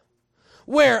earth,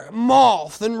 where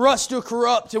moth and rust do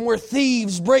corrupt, and where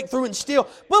thieves break through and steal.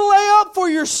 But lay up for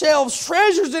yourselves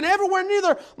treasures in everywhere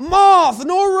neither moth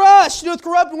nor rust doth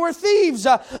corrupt, and where thieves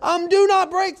do not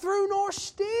break through nor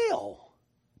steal.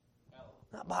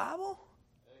 Not Bible.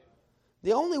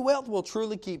 The only wealth we'll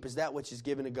truly keep is that which is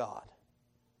given to God.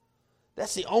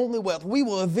 That's the only wealth. We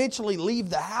will eventually leave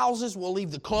the houses, we'll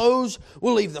leave the clothes,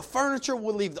 we'll leave the furniture,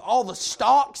 we'll leave all the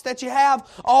stocks that you have,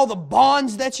 all the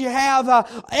bonds that you have,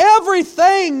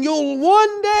 everything. You'll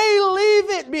one day leave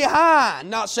it behind.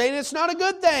 Not saying it's not a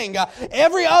good thing.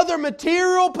 Every other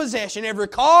material possession, every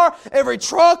car, every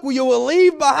truck you will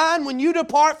leave behind when you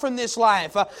depart from this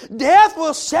life. Death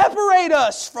will separate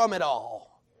us from it all.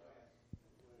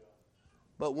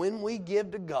 But when we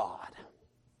give to God,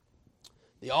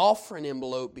 the offering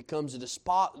envelope becomes a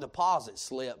deposit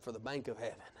slip for the bank of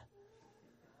heaven.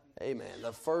 Amen.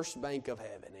 The first bank of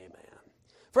heaven. Amen.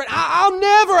 Friend, I'll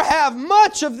never have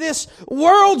much of this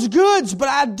world's goods, but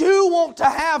I do want to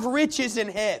have riches in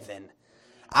heaven.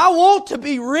 I want to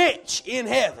be rich in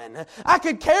heaven. I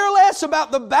could care less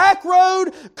about the back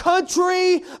road,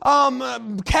 country,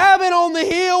 cabin on the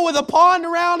hill with a pond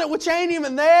around it, which ain't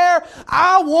even there.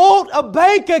 I want a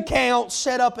bank account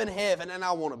set up in heaven, and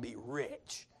I want to be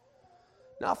rich.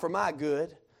 Not for my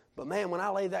good, but man, when I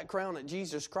lay that crown at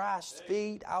Jesus Christ's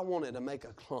feet, I wanted to make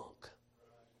a clunk,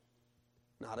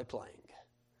 not a clang.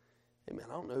 Amen.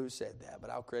 I don't know who said that, but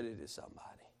I'll credit it to somebody.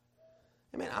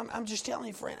 Amen. I'm just telling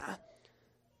you, friend,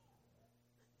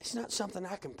 it's not something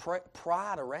I can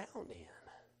pride around in.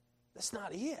 That's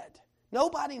not it.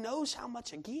 Nobody knows how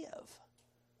much I give.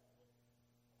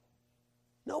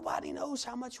 Nobody knows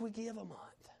how much we give a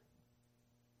month.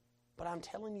 But I'm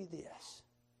telling you this.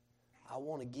 I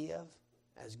want to give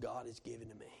as God has given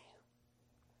to me.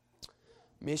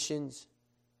 Missions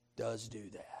does do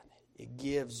that. It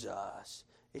gives us,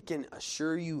 it can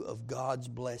assure you of God's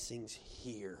blessings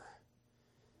here.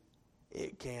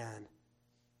 It can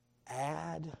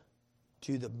add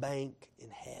to the bank in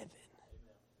heaven.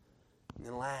 And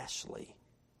then lastly,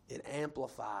 it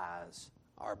amplifies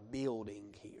our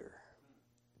building here.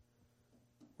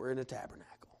 We're in a tabernacle.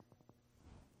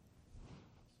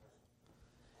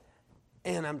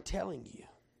 And I'm telling you,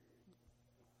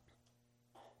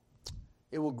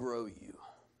 it will grow you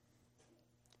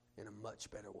in a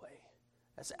much better way.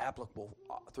 That's applicable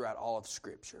throughout all of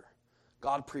Scripture.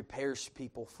 God prepares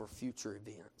people for future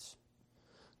events.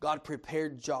 God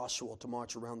prepared Joshua to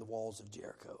march around the walls of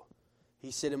Jericho. He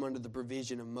set him under the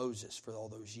provision of Moses for all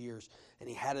those years. And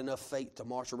he had enough faith to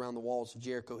march around the walls of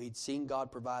Jericho. He'd seen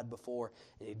God provide before,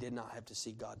 and he did not have to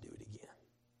see God do it again.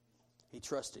 He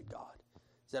trusted God.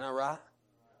 Is that not right?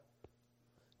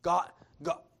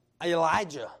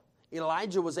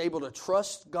 Elijah was able to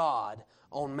trust God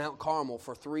on Mount Carmel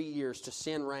for 3 years to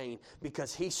send rain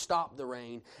because he stopped the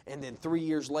rain, and then 3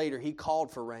 years later he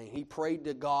called for rain. He prayed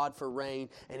to God for rain,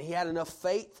 and he had enough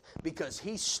faith because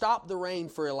he stopped the rain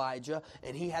for Elijah,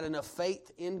 and he had enough faith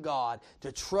in God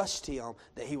to trust him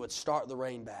that he would start the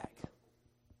rain back.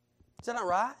 Is that not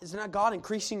right? Is that not God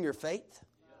increasing your faith?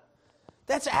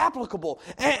 That's applicable.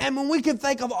 And when we can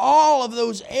think of all of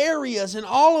those areas and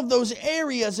all of those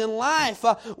areas in life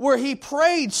where he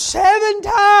prayed 7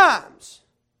 times,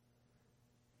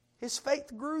 his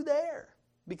faith grew there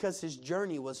because his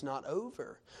journey was not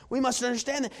over. We must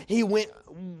understand that he went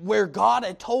where God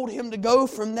had told him to go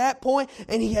from that point,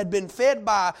 and he had been fed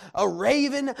by a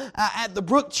raven at the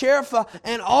brook Cherith,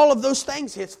 and all of those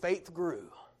things. His faith grew.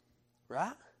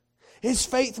 Right? His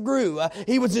faith grew.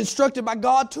 He was instructed by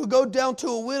God to go down to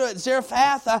a widow at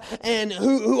Zarephath, and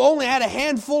who only had a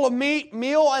handful of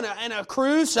meal and a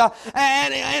cruse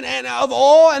and of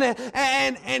oil,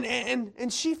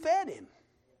 and she fed him.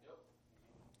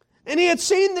 And he had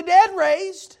seen the dead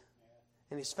raised,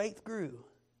 and his faith grew.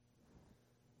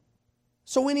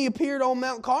 So when he appeared on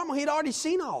Mount Carmel, he'd already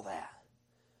seen all that.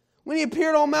 When he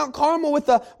appeared on Mount Carmel with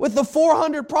the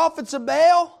 400 prophets of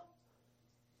Baal,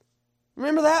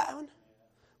 remember that one?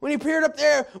 When he appeared up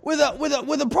there with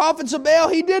the prophets of Baal,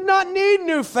 he did not need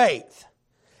new faith.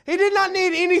 He did not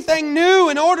need anything new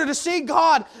in order to see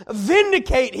God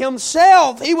vindicate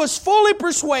Himself. He was fully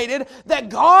persuaded that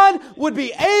God would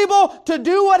be able to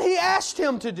do what He asked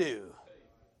Him to do.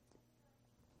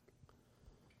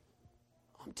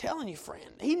 I'm telling you,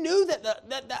 friend, he knew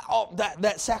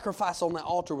that sacrifice on that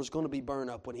altar was going to be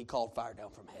burned up when he called fire down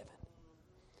from heaven.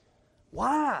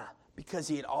 Why? Because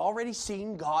he had already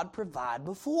seen God provide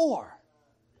before.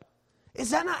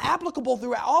 Is that not applicable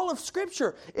throughout all of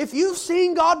Scripture? If you've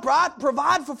seen God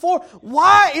provide before,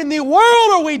 why in the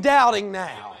world are we doubting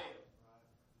now?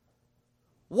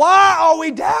 Why are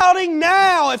we doubting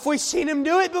now if we've seen Him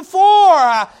do it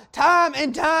before, time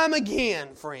and time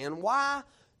again, friend? Why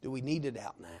do we need to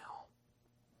doubt now?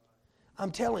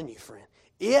 I'm telling you, friend,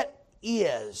 it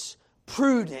is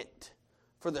prudent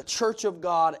for the church of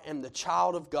God and the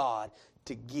child of God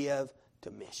to give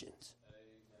to missions.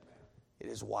 It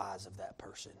is wise of that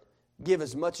person. Give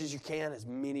as much as you can, as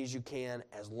many as you can,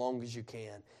 as long as you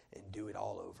can, and do it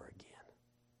all over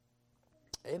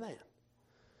again. Amen.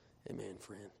 Amen,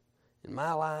 friend. In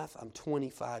my life, I'm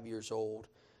 25 years old.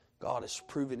 God has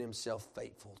proven Himself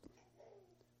faithful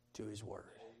to His Word.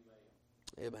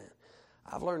 Amen.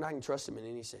 I've learned I can trust Him in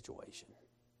any situation.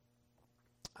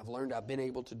 I've learned I've been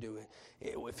able to do it.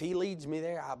 If He leads me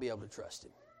there, I'll be able to trust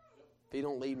Him. If He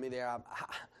don't lead me there,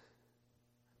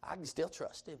 I can still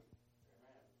trust Him.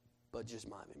 But just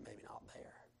maybe not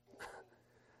there.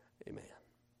 Amen.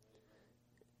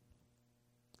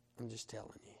 I'm just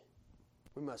telling you.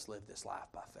 We must live this life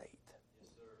by faith. Yes,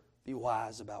 sir. Be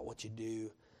wise about what you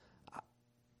do.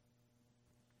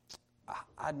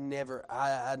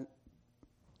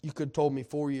 You could have told me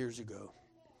 4 years ago,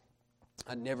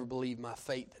 I never believed my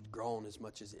faith had grown as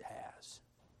much as it has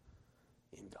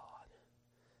in God.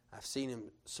 I've seen Him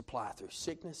supply through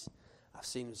sickness. I've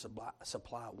seen Him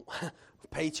supply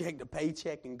paycheck to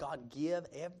paycheck, and God give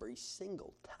every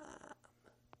single time.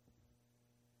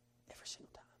 Every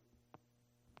single time.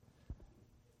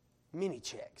 Many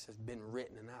checks have been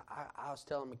written, and I was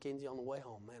telling Mackenzie on the way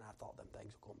home, man, I thought them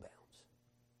things were going to bounce.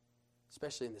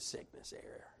 Especially in the sickness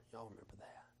area. Y'all remember that.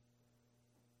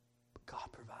 But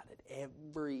God provided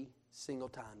every single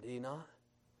time, did He not?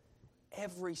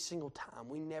 Every single time.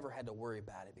 We never had to worry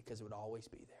about it because it would always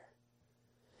be there.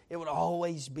 It would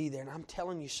always be there. And I'm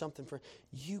telling you something, friend.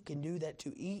 You can do that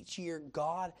too. Each year,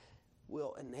 God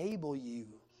will enable you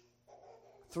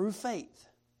through faith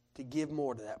to give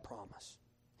more to that promise.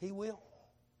 He will.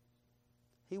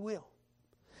 He will.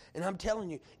 And I'm telling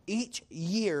you, each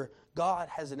year, God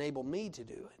has enabled me to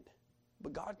do it.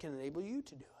 But God can enable you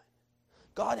to do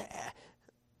it.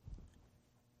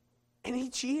 And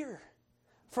each year,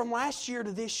 from last year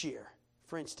to this year,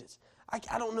 for instance, I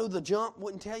don't know the jump,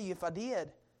 wouldn't tell you if I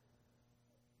did.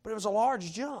 But it was a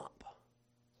large jump.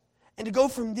 And to go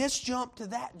from this jump to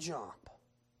that jump,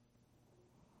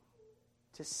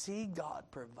 to see God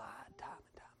provide time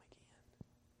and time again,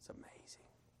 it's amazing.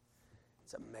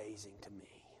 It's amazing to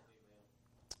me.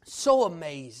 So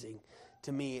amazing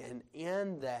to me. And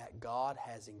in that, God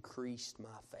has increased my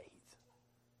faith.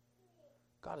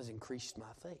 God has increased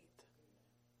my faith.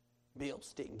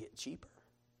 Bills didn't get cheaper.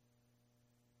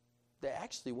 They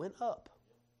actually went up.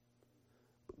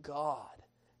 But God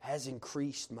has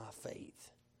increased my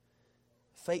faith.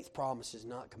 Faith promise is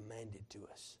not commanded to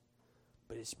us,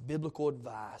 but it's biblical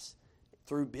advice.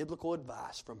 Through biblical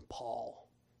advice from Paul,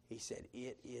 he said,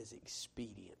 it is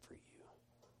expedient for you.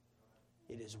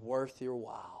 It is worth your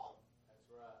while.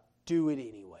 That's right. Do it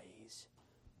anyways.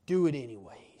 Do it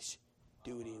anyways.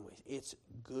 Do it anyways. It's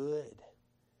good.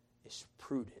 It's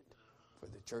prudent for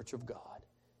the church of God,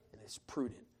 and it's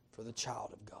prudent for the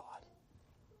child of God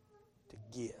to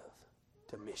give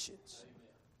to missions.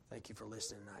 Thank you for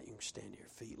listening tonight. You can stand to your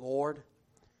feet. Lord,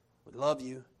 we love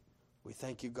you. We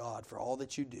thank you, God, for all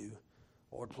that you do.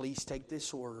 Lord, please take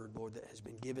this word, Lord, that has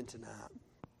been given tonight.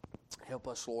 Help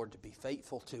us, Lord, to be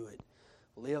faithful to it.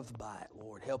 Live by it,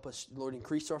 Lord. Help us, Lord,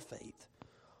 increase our faith.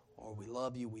 Lord, we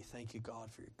love you. We thank you,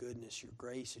 God, for your goodness, your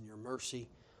grace, and your mercy.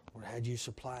 Lord, had you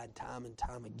supplied time and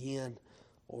time again,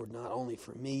 Lord, not only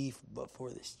for me, but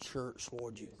for this church.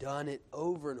 Lord, you've done it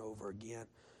over and over again.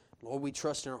 Lord, we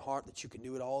trust in our heart that you can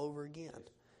do it all over again.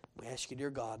 We ask you,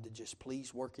 dear God, to just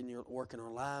please work in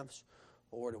our lives,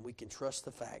 Lord, and we can trust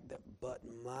the fact that, but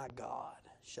my God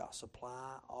shall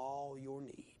supply all your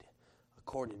need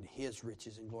according to his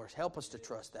riches and glories. Help us to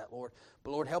trust that, Lord.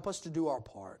 But, Lord, help us to do our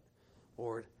part,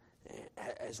 Lord,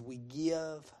 as we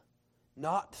give,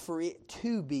 not for it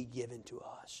to be given to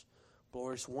us. But,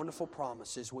 Lord, it's wonderful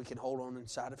promises we can hold on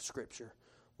inside of Scripture,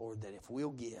 Lord, that if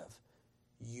we'll give,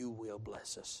 you will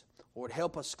bless us. Lord,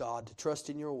 help us, God, to trust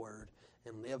in your word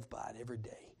and live by it every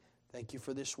day. Thank you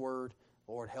for this word.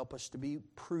 Lord, help us to be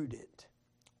prudent,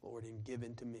 Lord, in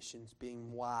giving to missions,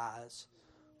 being wise,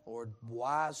 Lord,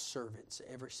 wise servants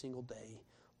every single day.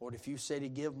 Lord, if you say to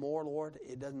give more, Lord,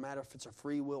 it doesn't matter if it's a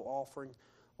free will offering,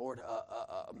 Lord,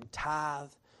 a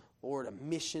tithe, Lord, a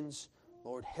missions.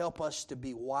 Lord, help us to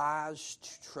be wise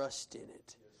to trust in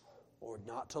it. Lord,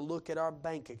 not to look at our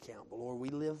bank account, but Lord, we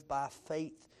live by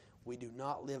faith. We do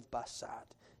not live by sight.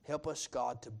 Help us,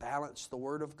 God, to balance the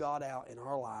Word of God out in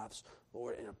our lives,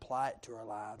 Lord, and apply it to our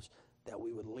lives, that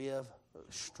we would live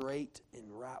straight and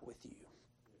right with you.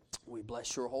 We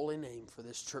bless your holy name for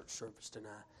this church service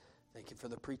tonight. Thank you for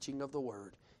the preaching of the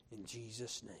Word. In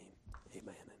Jesus' name,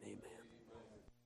 amen and amen.